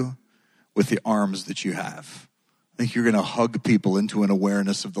to do with the arms that you have. I think you're going to hug people into an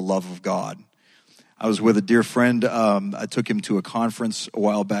awareness of the love of God. I was with a dear friend. I took him to a conference a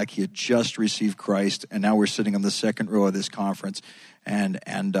while back. He had just received Christ, and now we're sitting on the second row of this conference. And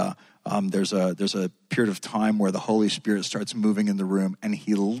there's a period of time where the Holy Spirit starts moving in the room, and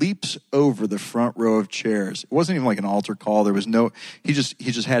he leaps over the front row of chairs. It wasn't even like an altar call. There was no, he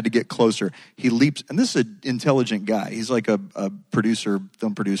just had to get closer. He leaps, and this is an intelligent guy. He's like a film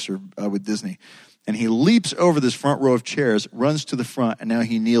producer with Disney. And he leaps over this front row of chairs, runs to the front, and now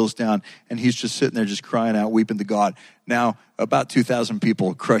he kneels down, and he's just sitting there just crying out, weeping to God. Now, about 2,000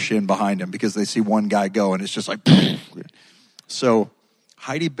 people crush in behind him because they see one guy go, and it's just like, so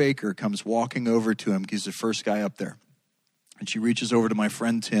Heidi Baker comes walking over to him. He's the first guy up there. And she reaches over to my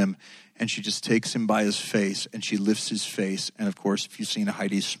friend Tim, and she just takes him by his face, and she lifts his face. And, of course, if you've seen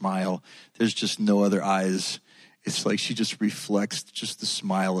Heidi's smile, there's just no other eyes. It's like she just reflects just the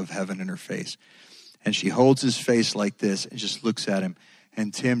smile of heaven in her face. And she holds his face like this and just looks at him.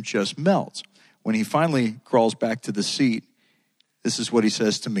 And Tim just melts. When he finally crawls back to the seat, this is what he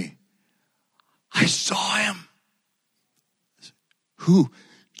says to me. I saw him. Who?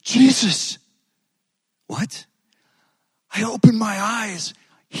 Jesus. What? I opened my eyes.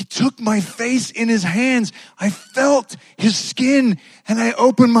 He took my face in his hands. I felt his skin, and I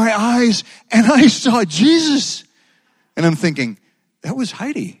opened my eyes, and I saw Jesus. And I'm thinking, that was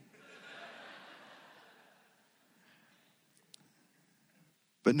Heidi.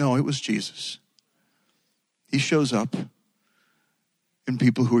 But no, it was Jesus. He shows up in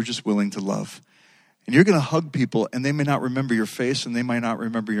people who are just willing to love. And you're going to hug people, and they may not remember your face, and they might not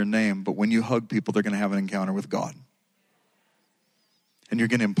remember your name, but when you hug people, they're going to have an encounter with God. And you're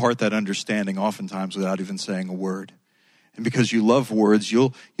going to impart that understanding oftentimes without even saying a word. And because you love words,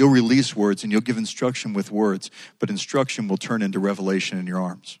 you'll release words, and you'll give instruction with words, but instruction will turn into revelation in your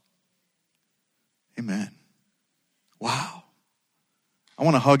arms. Amen. Wow. I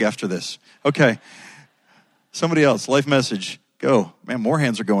want to hug after this. Okay. Somebody else, life message. Go. Man, more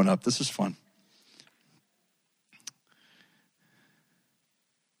hands are going up. This is fun.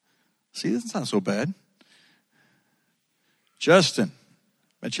 See, that's not so bad. Justin,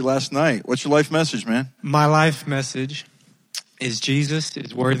 met you last night. What's your life message, man? My life message is Jesus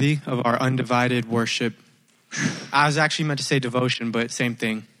is worthy of our undivided worship. I was actually meant to say devotion, but same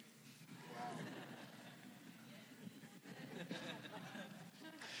thing.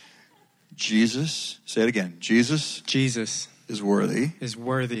 Jesus, say it again. Jesus is worthy.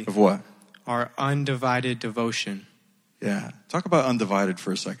 Of what? Our undivided devotion. Yeah. Talk about undivided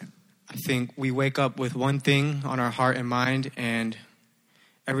for a second. I think we wake up with one thing on our heart and mind, and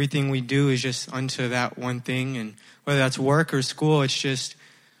everything we do is just unto that one thing. And whether that's work or school, it's just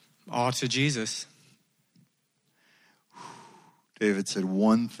all to Jesus. David said,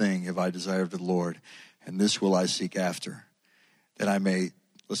 one thing have I desired of the Lord, and this will I seek after, that I may,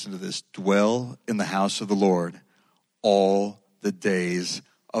 listen to this, dwell in the house of the Lord all the days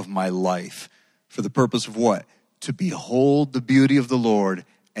of my life. For the purpose of what? To behold the beauty of the Lord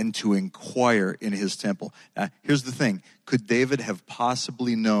and to inquire in his temple. Now, here's the thing. Could David have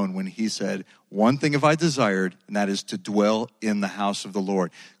possibly known when he said, one thing have I desired, and that is to dwell in the house of the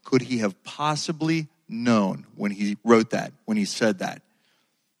Lord? Could he have possibly known when he wrote that, when he said that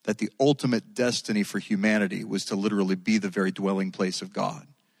the ultimate destiny for humanity was to literally be the very dwelling place of God?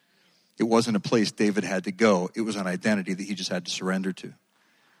 It wasn't a place David had to go. It was an identity that he just had to surrender to.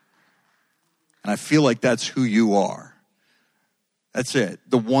 And I feel like that's who you are. That's it.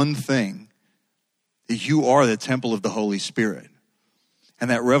 The one thing, that you are the temple of the Holy Spirit. And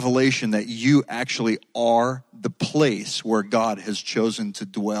that revelation that you actually are the place where God has chosen to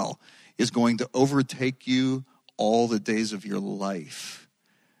dwell is going to overtake you all the days of your life.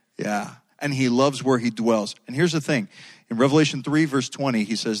 Yeah. And he loves where he dwells. And here's the thing. In Revelation 3, verse 20,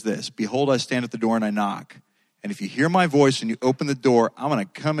 he says this, behold, I stand at the door and I knock. And if you hear my voice and you open the door, I'm going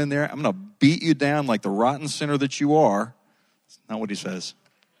to come in there. I'm going to beat you down like the rotten sinner that you are. That's not what he says.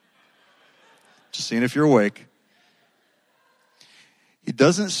 Just seeing if you're awake. He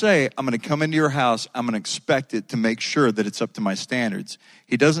doesn't say, I'm going to come into your house. I'm going to expect it to make sure that it's up to my standards.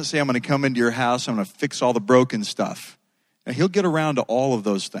 He doesn't say, I'm going to come into your house. I'm going to fix all the broken stuff. Now, he'll get around to all of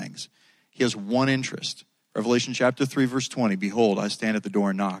those things. He has one interest. Revelation chapter 3, verse 20, behold, I stand at the door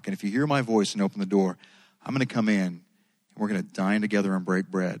and knock. And if you hear my voice and open the door, I'm going to come in and we're going to dine together and break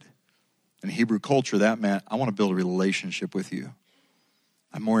bread. In Hebrew culture, that meant I want to build a relationship with you.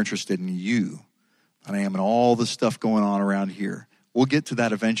 I'm more interested in you than I am in all the stuff going on around here. We'll get to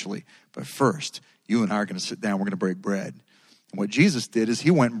that eventually. But first, you and I are going to sit down. We're going to break bread. And what Jesus did is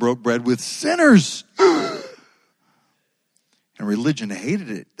he went and broke bread with sinners. And religion hated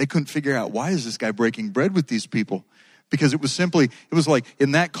it. They couldn't figure out, why is this guy breaking bread with these people? Because it was like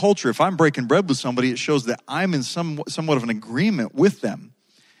in that culture, if I'm breaking bread with somebody, it shows that I'm in somewhat of an agreement with them.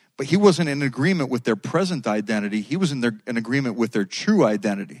 But he wasn't in agreement with their present identity. He was in agreement with their true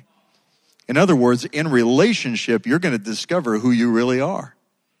identity. In other words, in relationship, you're going to discover who you really are.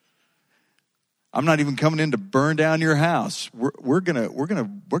 I'm not even coming in to burn down your house. We're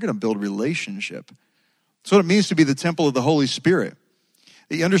gonna build relationship. That's what it means to be the temple of the Holy Spirit.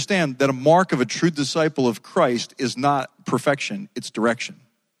 You understand that a mark of a true disciple of Christ is not perfection, it's direction.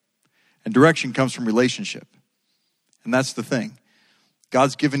 And direction comes from relationship. And that's the thing.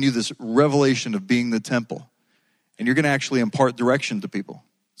 God's given you this revelation of being the temple. And you're going to actually impart direction to people.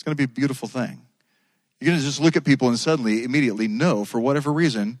 It's going to be a beautiful thing. You're going to just look at people and suddenly, immediately know, for whatever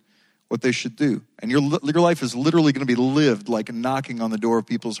reason, what they should do. And your life is literally going to be lived like knocking on the door of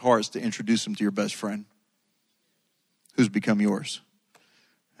people's hearts to introduce them to your best friend, who's become yours.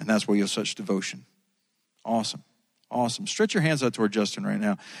 And that's why you have such devotion. Awesome. Awesome. Stretch your hands out toward Justin right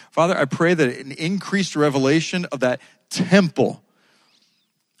now. Father, I pray that an increased revelation of that temple.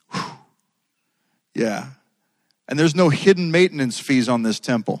 Whew. Yeah. And there's no hidden maintenance fees on this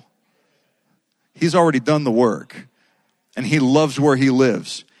temple. He's already done the work. And he loves where he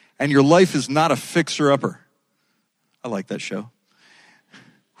lives. And your life is not a fixer-upper. I like that show.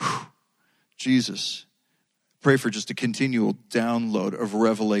 Whew. Jesus. Pray for just a continual download of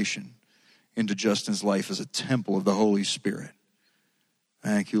revelation into Justin's life as a temple of the Holy Spirit.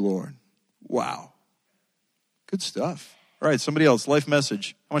 Thank you, Lord. Wow. Good stuff. All right, somebody else, life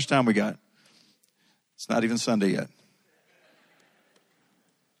message. How much time we got? It's not even Sunday yet.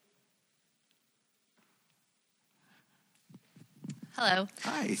 Hello.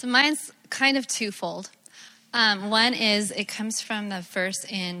 Hi. So mine's kind of twofold. One is it comes from the verse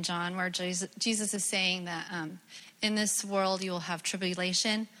in John where Jesus is saying that in this world you will have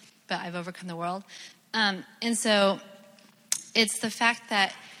tribulation, but I've overcome the world. And so it's the fact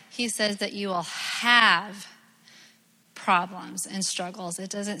that he says that you will have problems and struggles.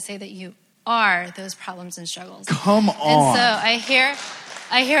 It doesn't say that you are those problems and struggles. Come on. And so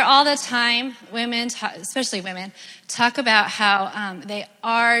I hear all the time women, especially women, talk about how they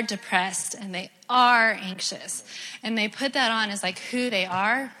are depressed and they are anxious. And they put that on as like who they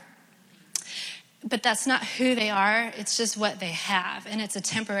are. But that's not who they are. It's just what they have. And it's a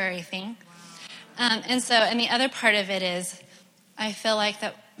temporary thing. And the other part of it is I feel like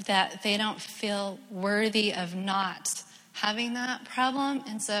that they don't feel worthy of not having that problem.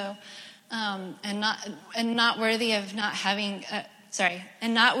 And so, and not worthy of not having,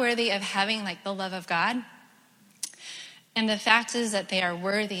 and not worthy of having like the love of God. And the fact is that they are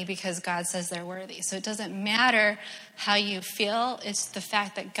worthy because God says they're worthy. So it doesn't matter how you feel. It's the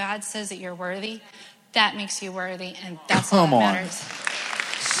fact that God says that you're worthy. That makes you worthy. And that's all that matters.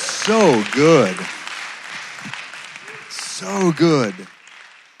 So good. So good.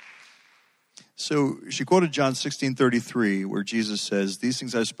 So she quoted John 16:33, where Jesus says, "These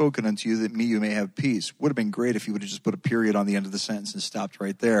things I've spoken unto you, that me you may have peace." Would have been great if you would have just put a period on the end of the sentence and stopped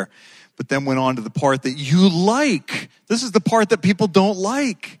right there. But then went on to the part that you like. This is the part that people don't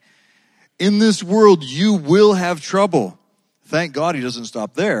like. In this world, you will have trouble. Thank God he doesn't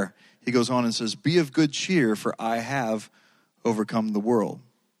stop there. He goes on and says, "Be of good cheer, for I have overcome the world."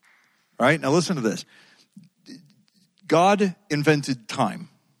 All right, now listen to this. God invented time,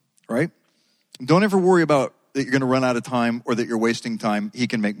 right? Don't ever worry about that you're going to run out of time or that you're wasting time. He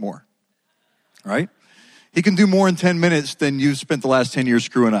can make more, right? He can do more in 10 minutes than you've spent the last 10 years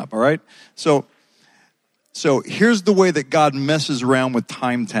screwing up, all right? So here's the way that God messes around with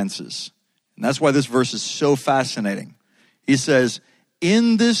time tenses. And that's why this verse is so fascinating. He says,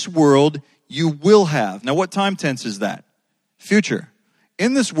 in this world you will have. Now what time tense is that? Future.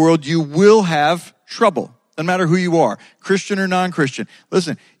 In this world you will have trouble. Doesn't matter who you are, Christian or non-Christian.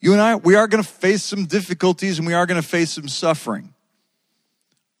 Listen, you and I, we are going to face some difficulties and we are going to face some suffering.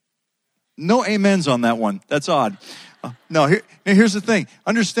 No amens on that one. That's odd. Here's the thing.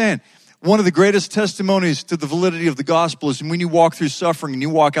 Understand, one of the greatest testimonies to the validity of the gospel is when you walk through suffering and you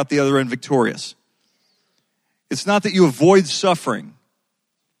walk out the other end victorious. It's not that you avoid suffering.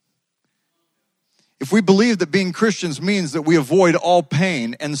 If we believe that being Christians means that we avoid all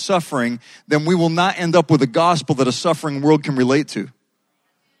pain and suffering, then we will not end up with a gospel that a suffering world can relate to.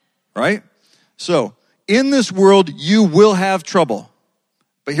 Right? So, in this world, you will have trouble.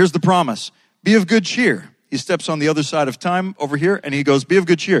 But here's the promise. Be of good cheer. He steps on the other side of time over here, and he goes, be of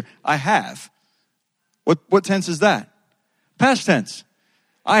good cheer. I have. What tense is that? Past tense.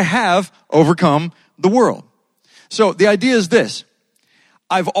 I have overcome the world. So, the idea is this.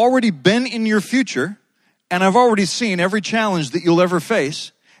 I've already been in your future, and I've already seen every challenge that you'll ever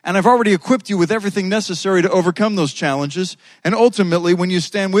face, and I've already equipped you with everything necessary to overcome those challenges, and ultimately, when you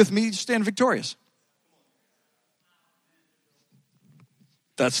stand with me, you stand victorious.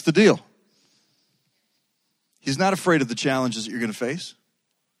 That's the deal. He's not afraid of the challenges that you're going to face.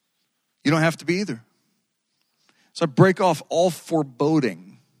 You don't have to be either. So I break off all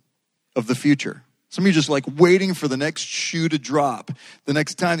foreboding of the future. Some of you just like waiting for the next shoe to drop, the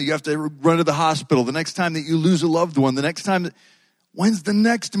next time that you have to run to the hospital, the next time that you lose a loved one, the next time when's the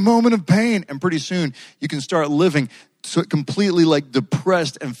next moment of pain? And pretty soon you can start living so completely like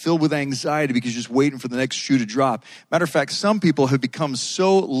depressed and filled with anxiety because you're just waiting for the next shoe to drop. Matter of fact, some people have become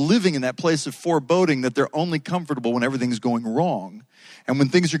so living in that place of foreboding that they're only comfortable when everything's going wrong. And when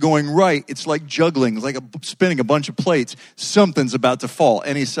things are going right, it's like juggling, it's like spinning a bunch of plates. Something's about to fall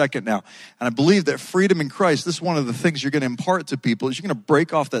any second now. And I believe that freedom in Christ, this is one of the things you're going to impart to people, is you're going to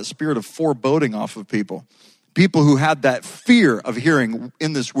break off that spirit of foreboding off of people. People who had that fear of hearing,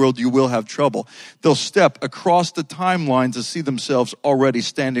 in this world you will have trouble. They'll step across the timeline to see themselves already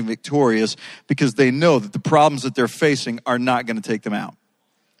standing victorious because they know that the problems that they're facing are not going to take them out.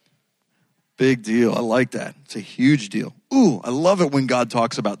 Big deal. I like that. It's a huge deal. Ooh, I love it when God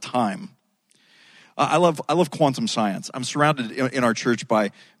talks about time. I love quantum science. I'm surrounded in our church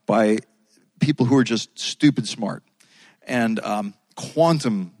by people who are just stupid smart. And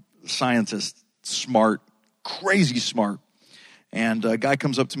quantum scientists, smart, crazy smart. And a guy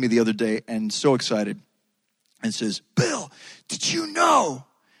comes up to me the other day and so excited and says, Bill, did you know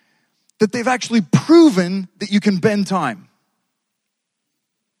that they've actually proven that you can bend time?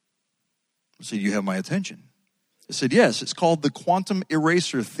 I said, you have my attention. I said, yes, it's called the quantum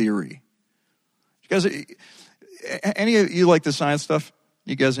eraser theory. You guys, any of you like the science stuff?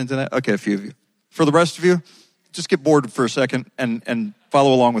 You guys into that? Okay, a few of you. For the rest of you, just get bored for a second and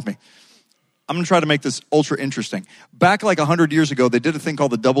follow along with me. I'm going to try to make this ultra interesting. Back like 100 years ago, they did a thing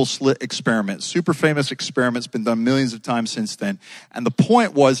called the double slit experiment. Super famous experiment. It's been done millions of times since then. And the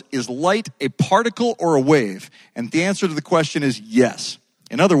point was, is light a particle or a wave? And the answer to the question is yes.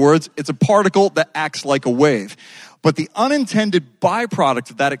 In other words, it's a particle that acts like a wave. But the unintended byproduct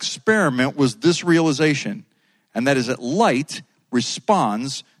of that experiment was this realization, and that is that light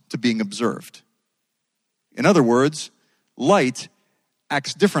responds to being observed. In other words, light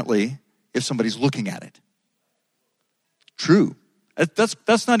acts differently if somebody's looking at it. True.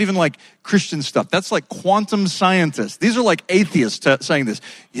 That's not even like Christian stuff. That's like quantum scientists. These are like atheists saying this.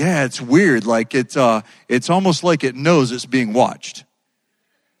 Yeah, it's weird. Like it's almost like it knows it's being watched.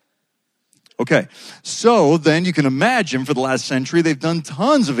 Okay, so then you can imagine for the last century, they've done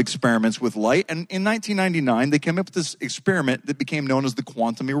tons of experiments with light. And in 1999, they came up with this experiment that became known as the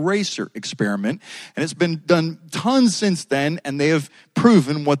quantum eraser experiment. And it's been done tons since then, and they have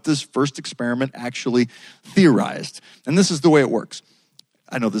proven what this first experiment actually theorized. And this is the way it works.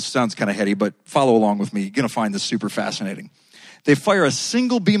 I know this sounds kind of heady, but follow along with me. You're going to find this super fascinating. They fire a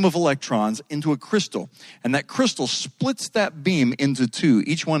single beam of electrons into a crystal, and that crystal splits that beam into two,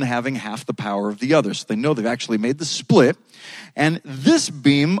 each one having half the power of the other. So they know they've actually made the split. And this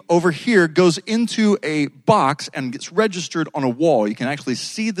beam over here goes into a box and gets registered on a wall. You can actually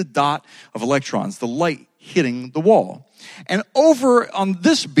see the dot of electrons, the light hitting the wall. And over on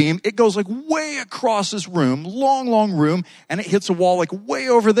this beam, it goes like way across this room, long room, and it hits a wall like way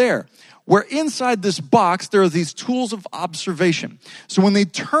over there. Where inside this box, there are these tools of observation. So when they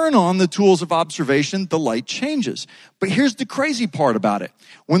turn on the tools of observation, the light changes. But here's the crazy part about it.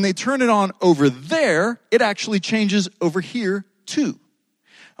 When they turn it on over there, it actually changes over here too.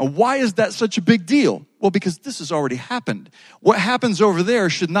 And why is that such a big deal? Well, because this has already happened. What happens over there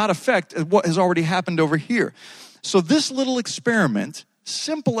should not affect what has already happened over here. So this little experiment,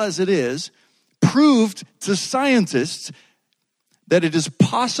 simple as it is, proved to scientists that it is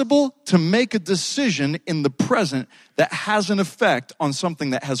possible to make a decision in the present that has an effect on something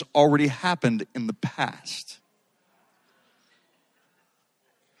that has already happened in the past.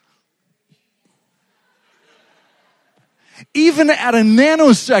 Even at a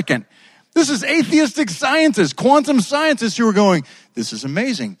nanosecond. This is atheistic scientists, quantum scientists who are going, this is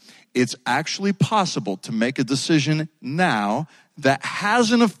amazing. It's actually possible to make a decision now that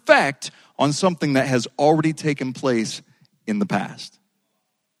has an effect on something that has already taken place in the past.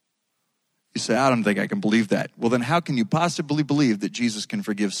 You say, I don't think I can believe that. Well, then how can you possibly believe that Jesus can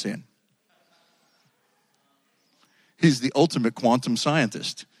forgive sin? He's the ultimate quantum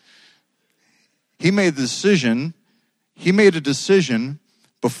scientist. He made a decision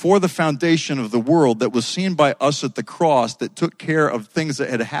before the foundation of the world that was seen by us at the cross that took care of things that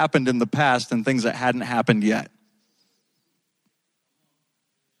had happened in the past and things that hadn't happened yet.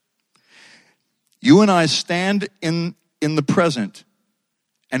 You and I stand in the present,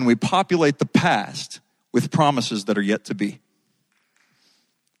 and we populate the past with promises that are yet to be.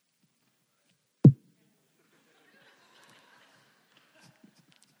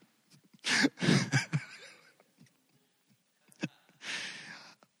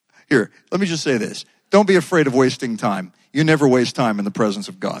 Here, let me just say this. Don't be afraid of wasting time. You never waste time in the presence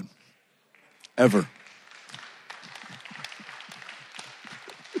of God. Ever.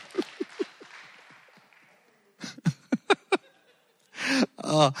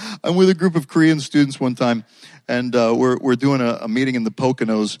 I'm with a group of Korean students one time, and we're doing a meeting in the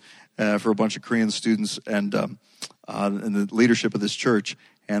Poconos for a bunch of Korean students and the leadership of this church.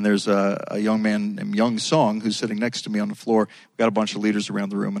 And there's a young man named Young Song who's sitting next to me on the floor. We've got a bunch of leaders around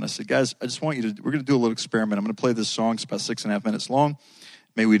the room. And I said, guys, I just want you to, we're going to do a little experiment. I'm going to play this song. It's about 6.5 minutes long.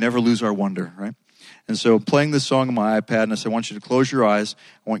 May we never lose our wonder, right? And so playing this song on my iPad, and I said, I want you to close your eyes.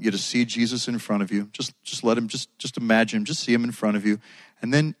 I want you to see Jesus in front of you. Just let him, just imagine him, just see him in front of you.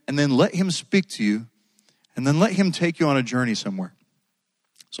 And then let him speak to you. And then let him take you on a journey somewhere.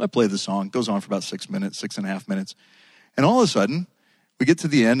 So I play the song. It goes on for about 6 minutes, 6.5 minutes. And all of a sudden, we get to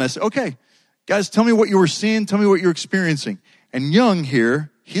the end. I say, okay, guys, tell me what you were seeing. Tell me what you're experiencing. And Young here,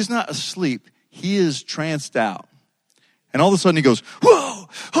 he's not asleep. He is tranced out. And all of a sudden he goes, whoa,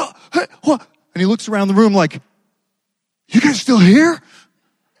 hey, what? And he looks around the room like, you guys still here?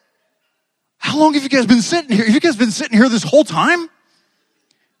 How long have you guys been sitting here? Have you guys been sitting here this whole time?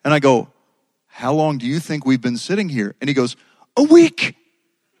 And I go, how long do you think we've been sitting here? And he goes, a week.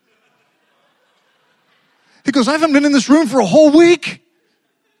 He goes, I haven't been in this room for a whole week.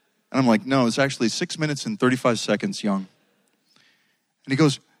 And I'm like, no, it's actually 6 minutes and 35 seconds, Young. And he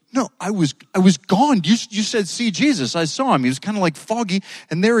goes, no, I was gone. You said, see Jesus. I saw him. He was kind of like foggy,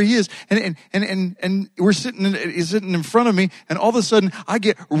 and there he is. And we're he's sitting in front of me, and all of a sudden, I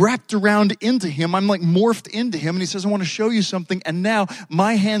get wrapped around into him. I'm like morphed into him, and he says, I want to show you something. And now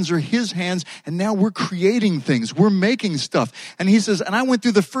my hands are his hands, and now we're creating things. We're making stuff. And he says, and I went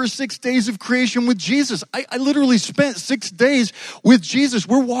through the first 6 days of creation with Jesus. I literally spent 6 days with Jesus.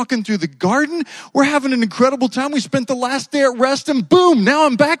 We're walking through the garden. We're having an incredible time. We spent the last day at rest, and boom, now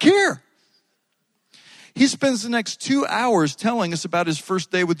I'm back here. He spends the next 2 hours telling us about his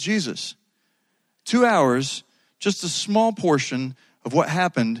first day with Jesus. 2 hours, just a small portion of what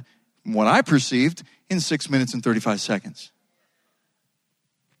happened, what I perceived, in 6 minutes and 35 seconds.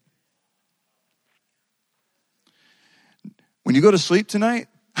 When you go to sleep tonight,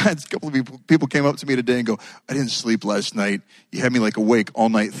 a couple of people came up to me today and go, I didn't sleep last night. You had me like awake all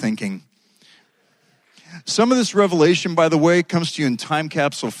night thinking. Some of this revelation, by the way, comes to you in time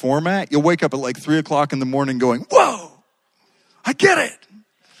capsule format. You'll wake up at like 3 o'clock in the morning going, whoa, I get it.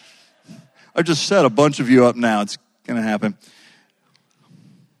 I just set a bunch of you up now. It's going to happen.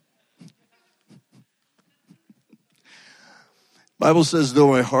 Bible says,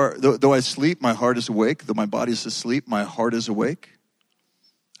 though I sleep, my heart is awake. Though my body is asleep, my heart is awake.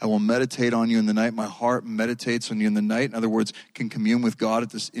 I will meditate on you in the night. My heart meditates on you in the night. In other words, can commune with God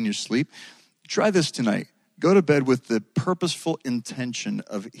in your sleep. Try this tonight. Go to bed with the purposeful intention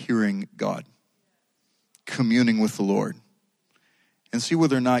of hearing God, communing with the Lord, and see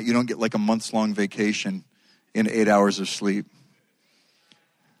whether or not you don't get like a months-long vacation in 8 hours of sleep.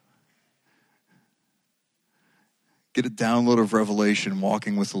 Get a download of revelation,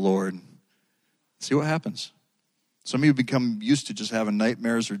 walking with the Lord. See what happens. Some of you become used to just having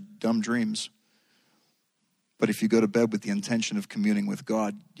nightmares or dumb dreams. But if you go to bed with the intention of communing with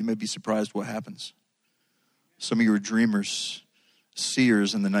God, you may be surprised what happens. Some of you are dreamers,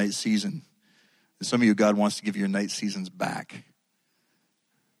 seers in the night season. And some of you, God wants to give your night seasons back.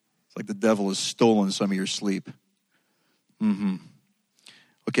 It's like the devil has stolen some of your sleep.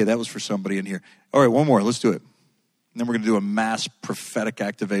 Okay, that was for somebody in here. All right, one more. Let's do it. And then we're going to do a mass prophetic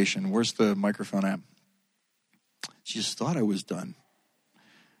activation. Where's the microphone at? She just thought I was done.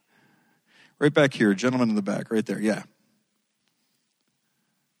 Right back here, gentleman in the back, right there, yeah.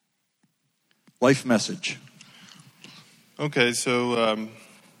 Life message. Okay, so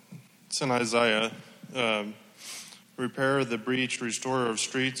it's in Isaiah. Repair the breach, restorer of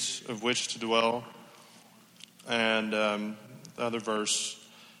streets of which to dwell. And the other verse,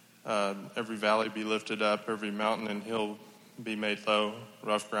 every valley be lifted up, every mountain and hill be made low,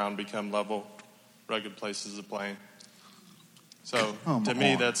 rough ground become level, rugged places a plain. So to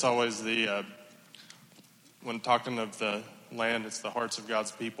me, that's always the, when talking of the land, it's the hearts of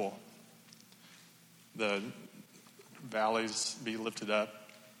God's people. The valleys be lifted up.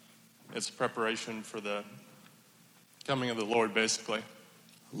 It's preparation for the coming of the Lord, basically.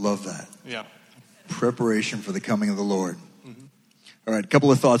 Love that. Yeah. Preparation for the coming of the Lord. Mm-hmm. All right, a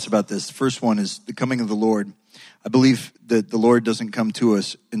couple of thoughts about this. The first one is the coming of the Lord. I believe that the Lord doesn't come to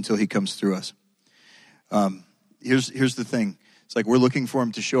us until he comes through us. Here's the thing. It's like we're looking for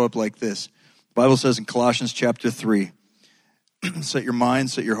him to show up like this. The Bible says in Colossians chapter 3, set your mind,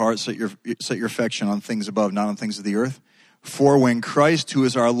 set your heart, set your affection on things above, not on things of the earth. For when Christ, who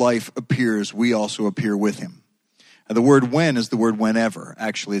is our life, appears, we also appear with him. Now, the word when is the word whenever.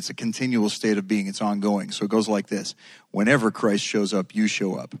 Actually, it's a continual state of being. It's ongoing. So it goes like this. Whenever Christ shows up, you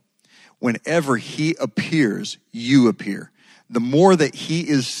show up. Whenever he appears, you appear. The more that he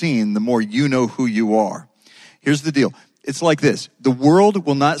is seen, the more you know who you are. Here's the deal. It's like this. The world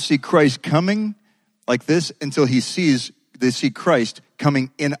will not see Christ coming like this until they see Christ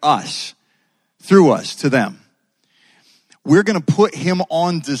coming in us, through us, to them. We're going to put him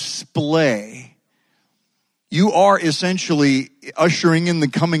on display. You are essentially ushering in the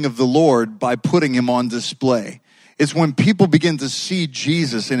coming of the Lord by putting him on display. It's when people begin to see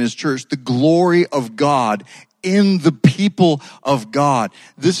Jesus in his church, the glory of God in the people of God.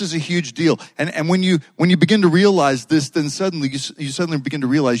 This is a huge deal. And when you begin to realize this, then suddenly you suddenly begin to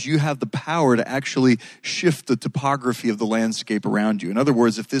realize you have the power to actually shift the topography of the landscape around you. In other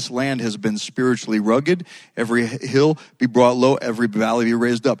words, if this land has been spiritually rugged, every hill be brought low, every valley be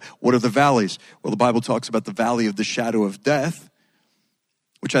raised up. What are the valleys? Well, the Bible talks about the valley of the shadow of death,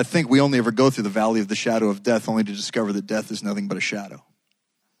 which I think we only ever go through the valley of the shadow of death only to discover that death is nothing but a shadow.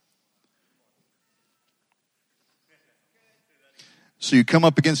 So you come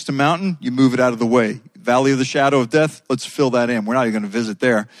up against a mountain, you move it out of the way. Valley of the shadow of death, let's fill that in. We're not even going to visit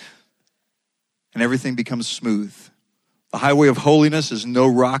there. And everything becomes smooth. The highway of holiness is no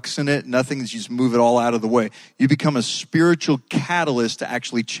rocks in it, nothing. You just move it all out of the way. You become a spiritual catalyst to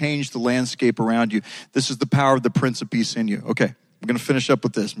actually change the landscape around you. This is the power of the Prince of Peace in you. Okay, we're going to finish up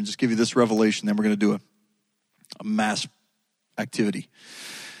with this. I'm going to just give you this revelation, then we're going to do a mass activity.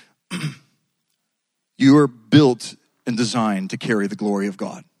 You are built and designed to carry the glory of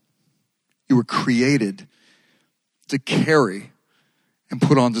God. You were created to carry and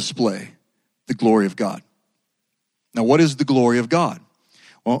put on display the glory of God. Now, what is the glory of God?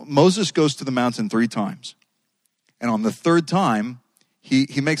 Well, Moses goes to the mountain 3 times. And on the 3rd time,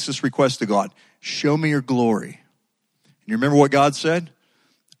 he makes this request to God, show me your glory. And you remember what God said?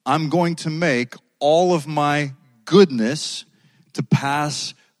 I'm going to make all of my goodness to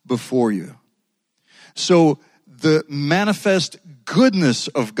pass before you. So the manifest goodness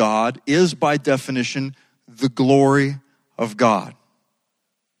of God is, by definition, the glory of God.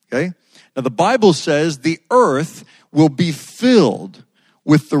 Okay? Now, the Bible says the earth will be filled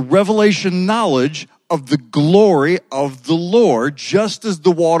with the revelation knowledge of the glory of the Lord, just as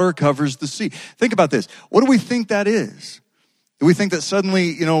the water covers the sea. Think about this. What do we think that is? Do we think that suddenly,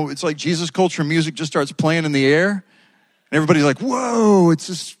 it's like Jesus culture music just starts playing in the air? And everybody's like, whoa, it's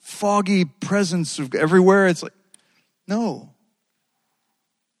this foggy presence of everywhere. It's like, no.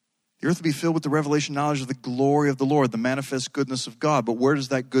 The earth will be filled with the revelation knowledge of the glory of the Lord, the manifest goodness of God. But where does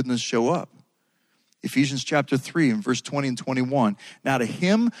that goodness show up? Ephesians chapter 3 and verse 20 and 21. Now to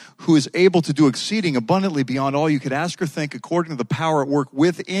him who is able to do exceeding abundantly beyond all you could ask or think, according to the power at work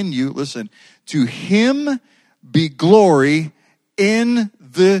within you, listen, to him be glory in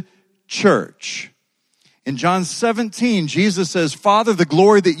the church. In John 17, Jesus says, Father, the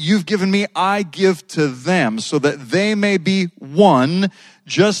glory that you've given me, I give to them, so that they may be one,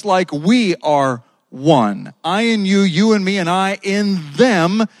 just like we are one. I in you, you and me, and I in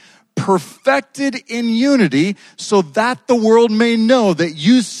them, perfected in unity, so that the world may know that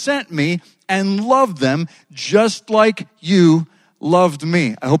you sent me and loved them just like you loved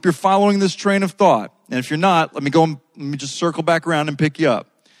me. I hope you're following this train of thought. And if you're not, let me just circle back around and pick you up.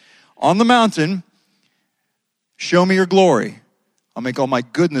 On the mountain, show me your glory. I'll make all my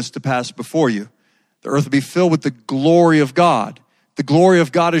goodness to pass before you. The earth will be filled with the glory of God. The glory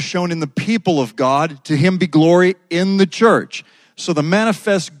of God is shown in the people of God. To him be glory in the church. So the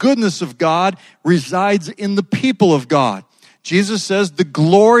manifest goodness of God resides in the people of God. Jesus says the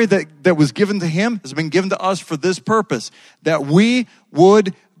glory that was given to him has been given to us for this purpose, that we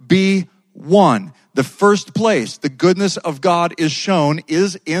would be one. The first place the goodness of God is shown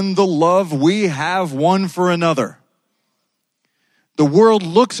is in the love we have one for another. The world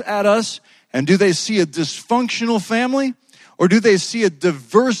looks at us, and do they see a dysfunctional family? Or do they see a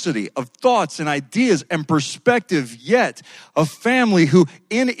diversity of thoughts and ideas and perspective, yet a family who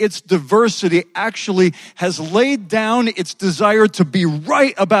in its diversity actually has laid down its desire to be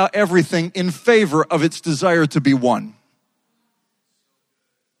right about everything in favor of its desire to be one?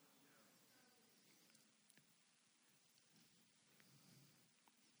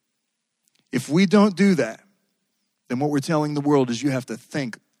 If we don't do that, then what we're telling the world is you have to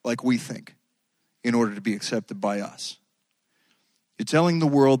think like we think in order to be accepted by us. You're telling the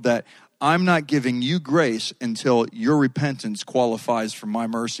world that I'm not giving you grace until your repentance qualifies for my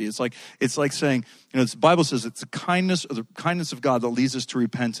mercy. It's like saying, the Bible says it's the kindness of God that leads us to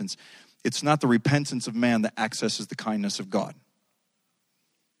repentance. It's not the repentance of man that accesses the kindness of God.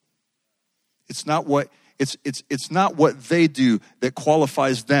 It's not what they do that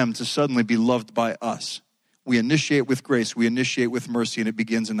qualifies them to suddenly be loved by us. We initiate with grace, we initiate with mercy, and it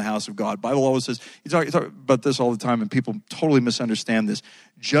begins in the house of God. Bible always says, you talk about this all the time, and people totally misunderstand this.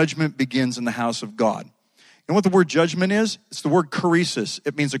 Judgment begins in the house of God. You know what the word judgment is? It's the word krisis.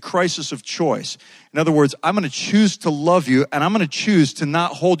 It means a crisis of choice. In other words, I'm going to choose to love you, and I'm going to choose to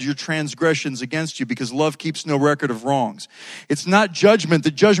not hold your transgressions against you, because love keeps no record of wrongs. It's not judgment.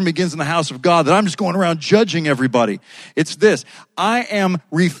 The judgment begins in the house of God, that I'm just going around judging everybody. It's this: I am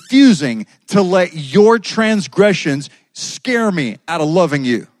refusing to let your transgressions scare me out of loving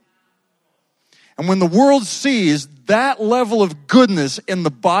you. And when the world sees that level of goodness in the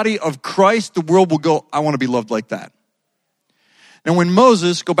body of Christ, the world will go, I want to be loved like that. And when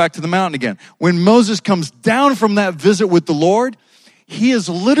Moses, go back to the mountain again, when Moses comes down from that visit with the Lord, he is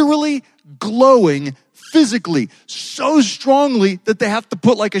literally glowing physically so strongly that they have to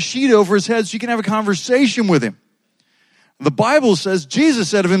put like a sheet over his head so you can have a conversation with him. The Bible says, Jesus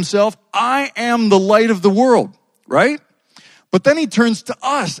said of himself, I am the light of the world, right? But then he turns to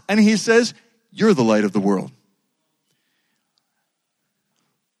us and he says, you're the light of the world.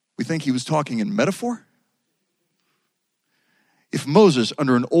 We think he was talking in metaphor? If Moses,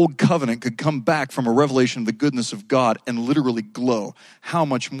 under an old covenant, could come back from a revelation of the goodness of God and literally glow, how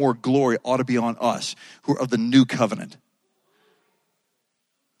much more glory ought to be on us who are of the new covenant?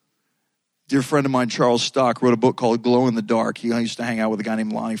 Dear friend of mine, Charles Stock, wrote a book called Glow in the Dark. He used to hang out with a guy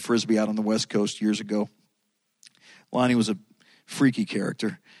named Lonnie Frisbee out on the West Coast years ago. Lonnie was a freaky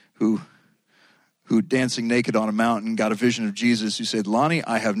character who dancing naked on a mountain got a vision of Jesus who said, Lonnie,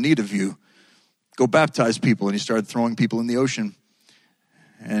 I have need of you. Go baptize people. And he started throwing people in the ocean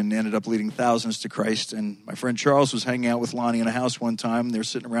and ended up leading thousands to Christ. And my friend Charles was hanging out with Lonnie in a house one time. They were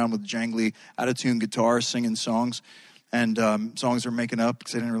sitting around with jangly, out-of-tune guitars, singing songs. And songs they're making up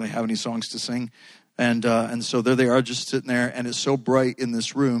because they didn't really have any songs to sing. And so there they are just sitting there. And it's so bright in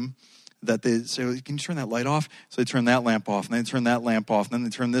this room that they say, can you turn that light off? So they turn that lamp off, and then they turn that lamp off, and then they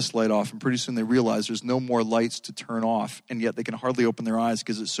turn this light off, and pretty soon they realize there's no more lights to turn off, and yet they can hardly open their eyes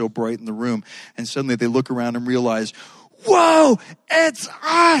because it's so bright in the room. And suddenly they look around and realize, whoa, it's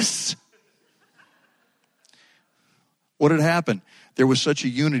us! What had happened? There was such a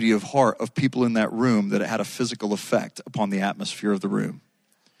unity of heart of people in that room that it had a physical effect upon the atmosphere of the room.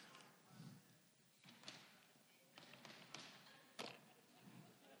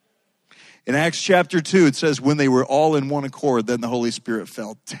 In Acts chapter 2, it says, when they were all in one accord, then the Holy Spirit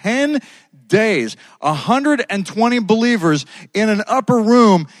fell. 10 days, 120 believers in an upper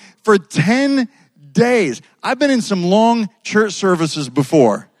room for 10 days. I've been in some long church services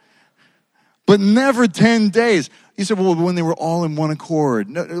before, but never 10 days. You said, well, when they were all in one accord.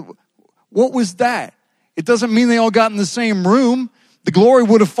 No, what was that? It doesn't mean they all got in the same room. The glory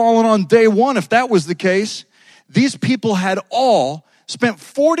would have fallen on day one if that was the case. These people had all spent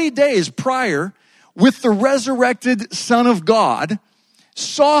 40 days prior with the resurrected Son of God,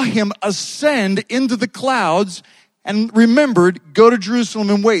 saw him ascend into the clouds, and remembered, go to Jerusalem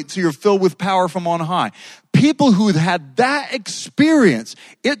and wait till you're filled with power from on high. People who had that experience,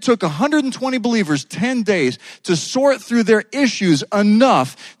 it took 120 believers 10 days to sort through their issues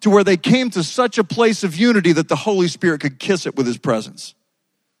enough to where they came to such a place of unity that the Holy Spirit could kiss it with his presence.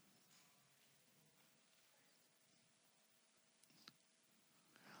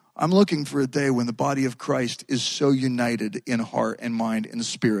 I'm looking for a day when the body of Christ is so united in heart and mind and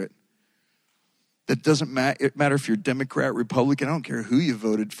spirit that it doesn't matter if you're Democrat, Republican, I don't care who you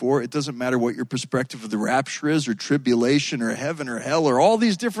voted for. It doesn't matter what your perspective of the rapture is or tribulation or heaven or hell or all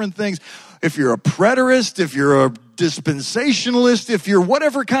these different things. If you're a preterist, if you're a dispensationalist, if you're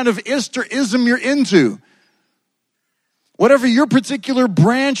whatever kind of ist or ism you're into, whatever your particular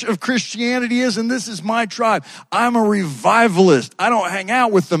branch of Christianity is, and this is my tribe. I'm a revivalist. I don't hang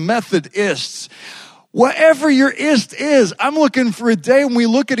out with the Methodists. Whatever your ist is, I'm looking for a day when we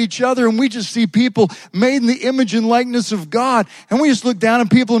look at each other and we just see people made in the image and likeness of God. And we just look down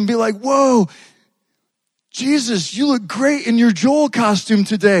at people and be like, whoa, Jesus, you look great in your Joel costume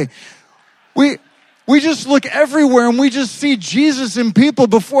today. We just look everywhere and we just see Jesus in people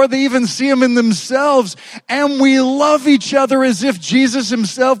before they even see him in themselves. And we love each other as if Jesus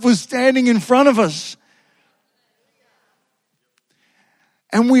himself was standing in front of us.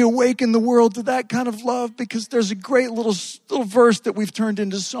 And we awaken the world to that kind of love because there's a great little verse that we've turned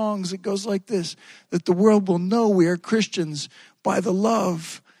into songs. It goes like this, that the world will know we are Christians by the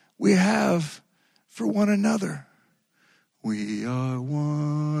love we have for one another. We are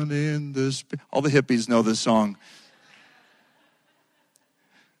one in the spirit. All the hippies know this song.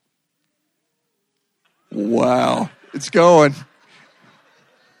 Wow, it's going.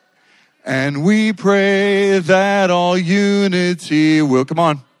 And we pray that all unity will, come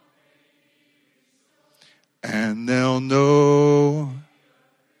on. And they'll know.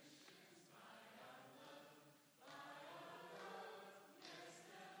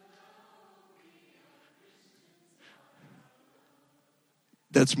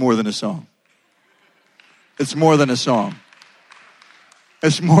 That's more than a song. It's more than a song.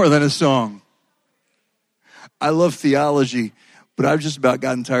 It's more than a song. I love theology, but I've just about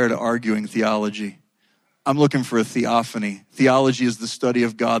gotten tired of arguing theology. I'm looking for a theophany. Theology is the study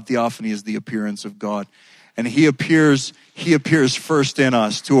of God. Theophany is the appearance of God. And he appears first in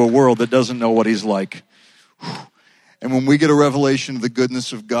us to a world that doesn't know what he's like. And when we get a revelation of the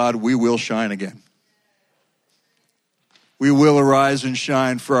goodness of God, we will shine again. We will arise and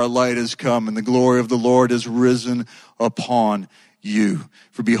shine, for our light has come, and the glory of the Lord is risen upon you.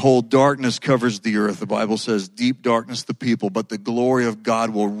 For behold, darkness covers the earth. The Bible says, deep darkness the people, but the glory of God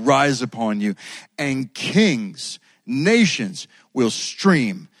will rise upon you. And kings, nations will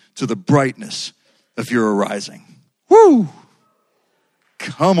stream to the brightness of your arising. Woo!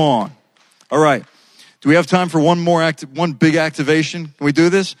 Come on. All right. Do we have time for one big activation? Can we do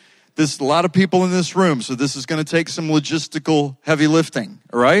this? There's a lot of people in this room, so this is going to take some logistical heavy lifting,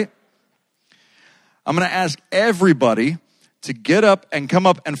 all right? I'm going to ask everybody to get up and come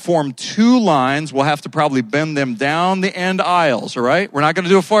up and form two lines. We'll have to probably bend them down the end aisles, all right? We're not going to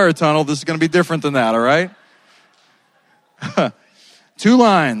do a fire tunnel. This is going to be different than that, all right? Two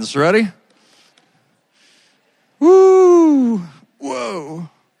lines, ready? Woo! Whoa.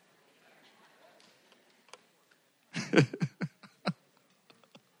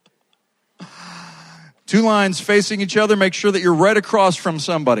 Two lines facing each other. Make sure that you're right across from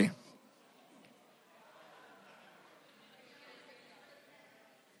somebody.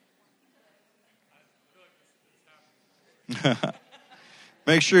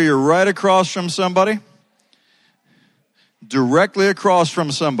 Make sure you're right across from somebody. Directly across from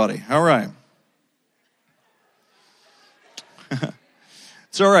somebody. All right.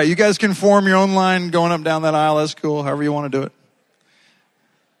 It's all right. You guys can form your own line going up down that aisle. That's cool. However you want to do it.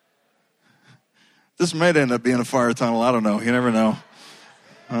 This may end up being a fire tunnel. I don't know. You never know.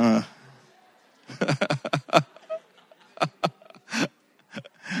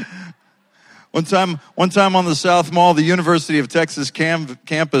 One time on the South Mall, the University of Texas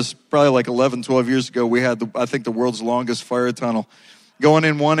campus, probably like 11, 12 years ago, we had, I think, the world's longest fire tunnel. Going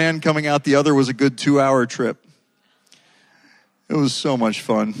in one end, coming out the other was a good 2-hour trip. It was so much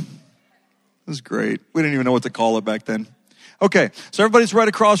fun. It was great. We didn't even know what to call it back then. Okay, so everybody's right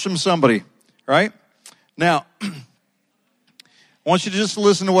across from somebody, right? Now, I want you to just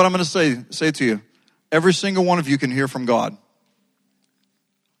listen to what I'm going to say to you. Every single one of you can hear from God.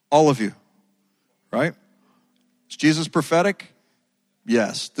 All of you, right? Is Jesus prophetic?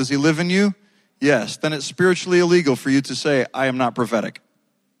 Yes. Does he live in you? Yes. Then it's spiritually illegal for you to say, I am not prophetic.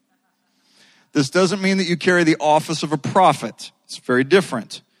 This doesn't mean that you carry the office of a prophet. It's very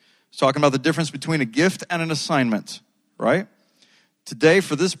different. It's talking about the difference between a gift and an assignment, right? Today,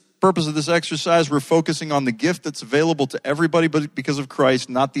 for this purpose of this exercise, we're focusing on the gift that's available to everybody but because of Christ,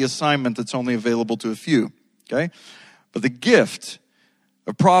 not the assignment that's only available to a few, okay? But the gift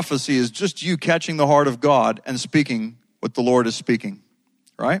of prophecy is just you catching the heart of God and speaking what the Lord is speaking,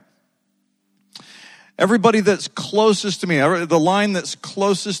 right? Everybody that's closest to me, the line that's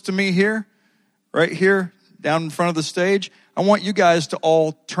closest to me here, right here, down in front of the stage, I want you guys to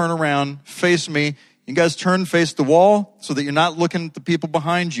all turn around, face me. You guys turn, face the wall so that you're not looking at the people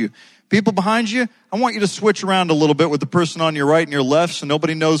behind you. People behind you, I want you to switch around a little bit with the person on your right and your left so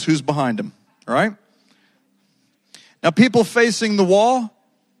nobody knows who's behind them, all right? Now, people facing the wall, I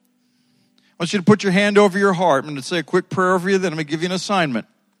want you to put your hand over your heart. I'm going to say a quick prayer over you, then I'm going to give you an assignment.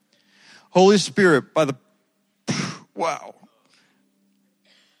 Holy Spirit, wow.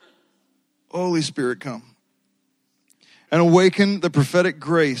 Holy Spirit, come and awaken the prophetic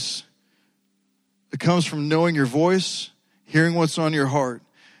grace that comes from knowing your voice, hearing what's on your heart.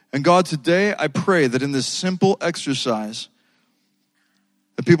 And God, today I pray that in this simple exercise,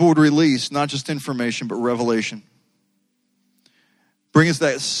 that people would release not just information, but revelation. Bring us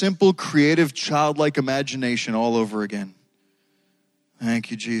that simple, creative, childlike imagination all over again.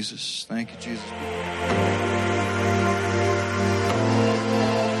 Thank you, Jesus. Thank you, Jesus.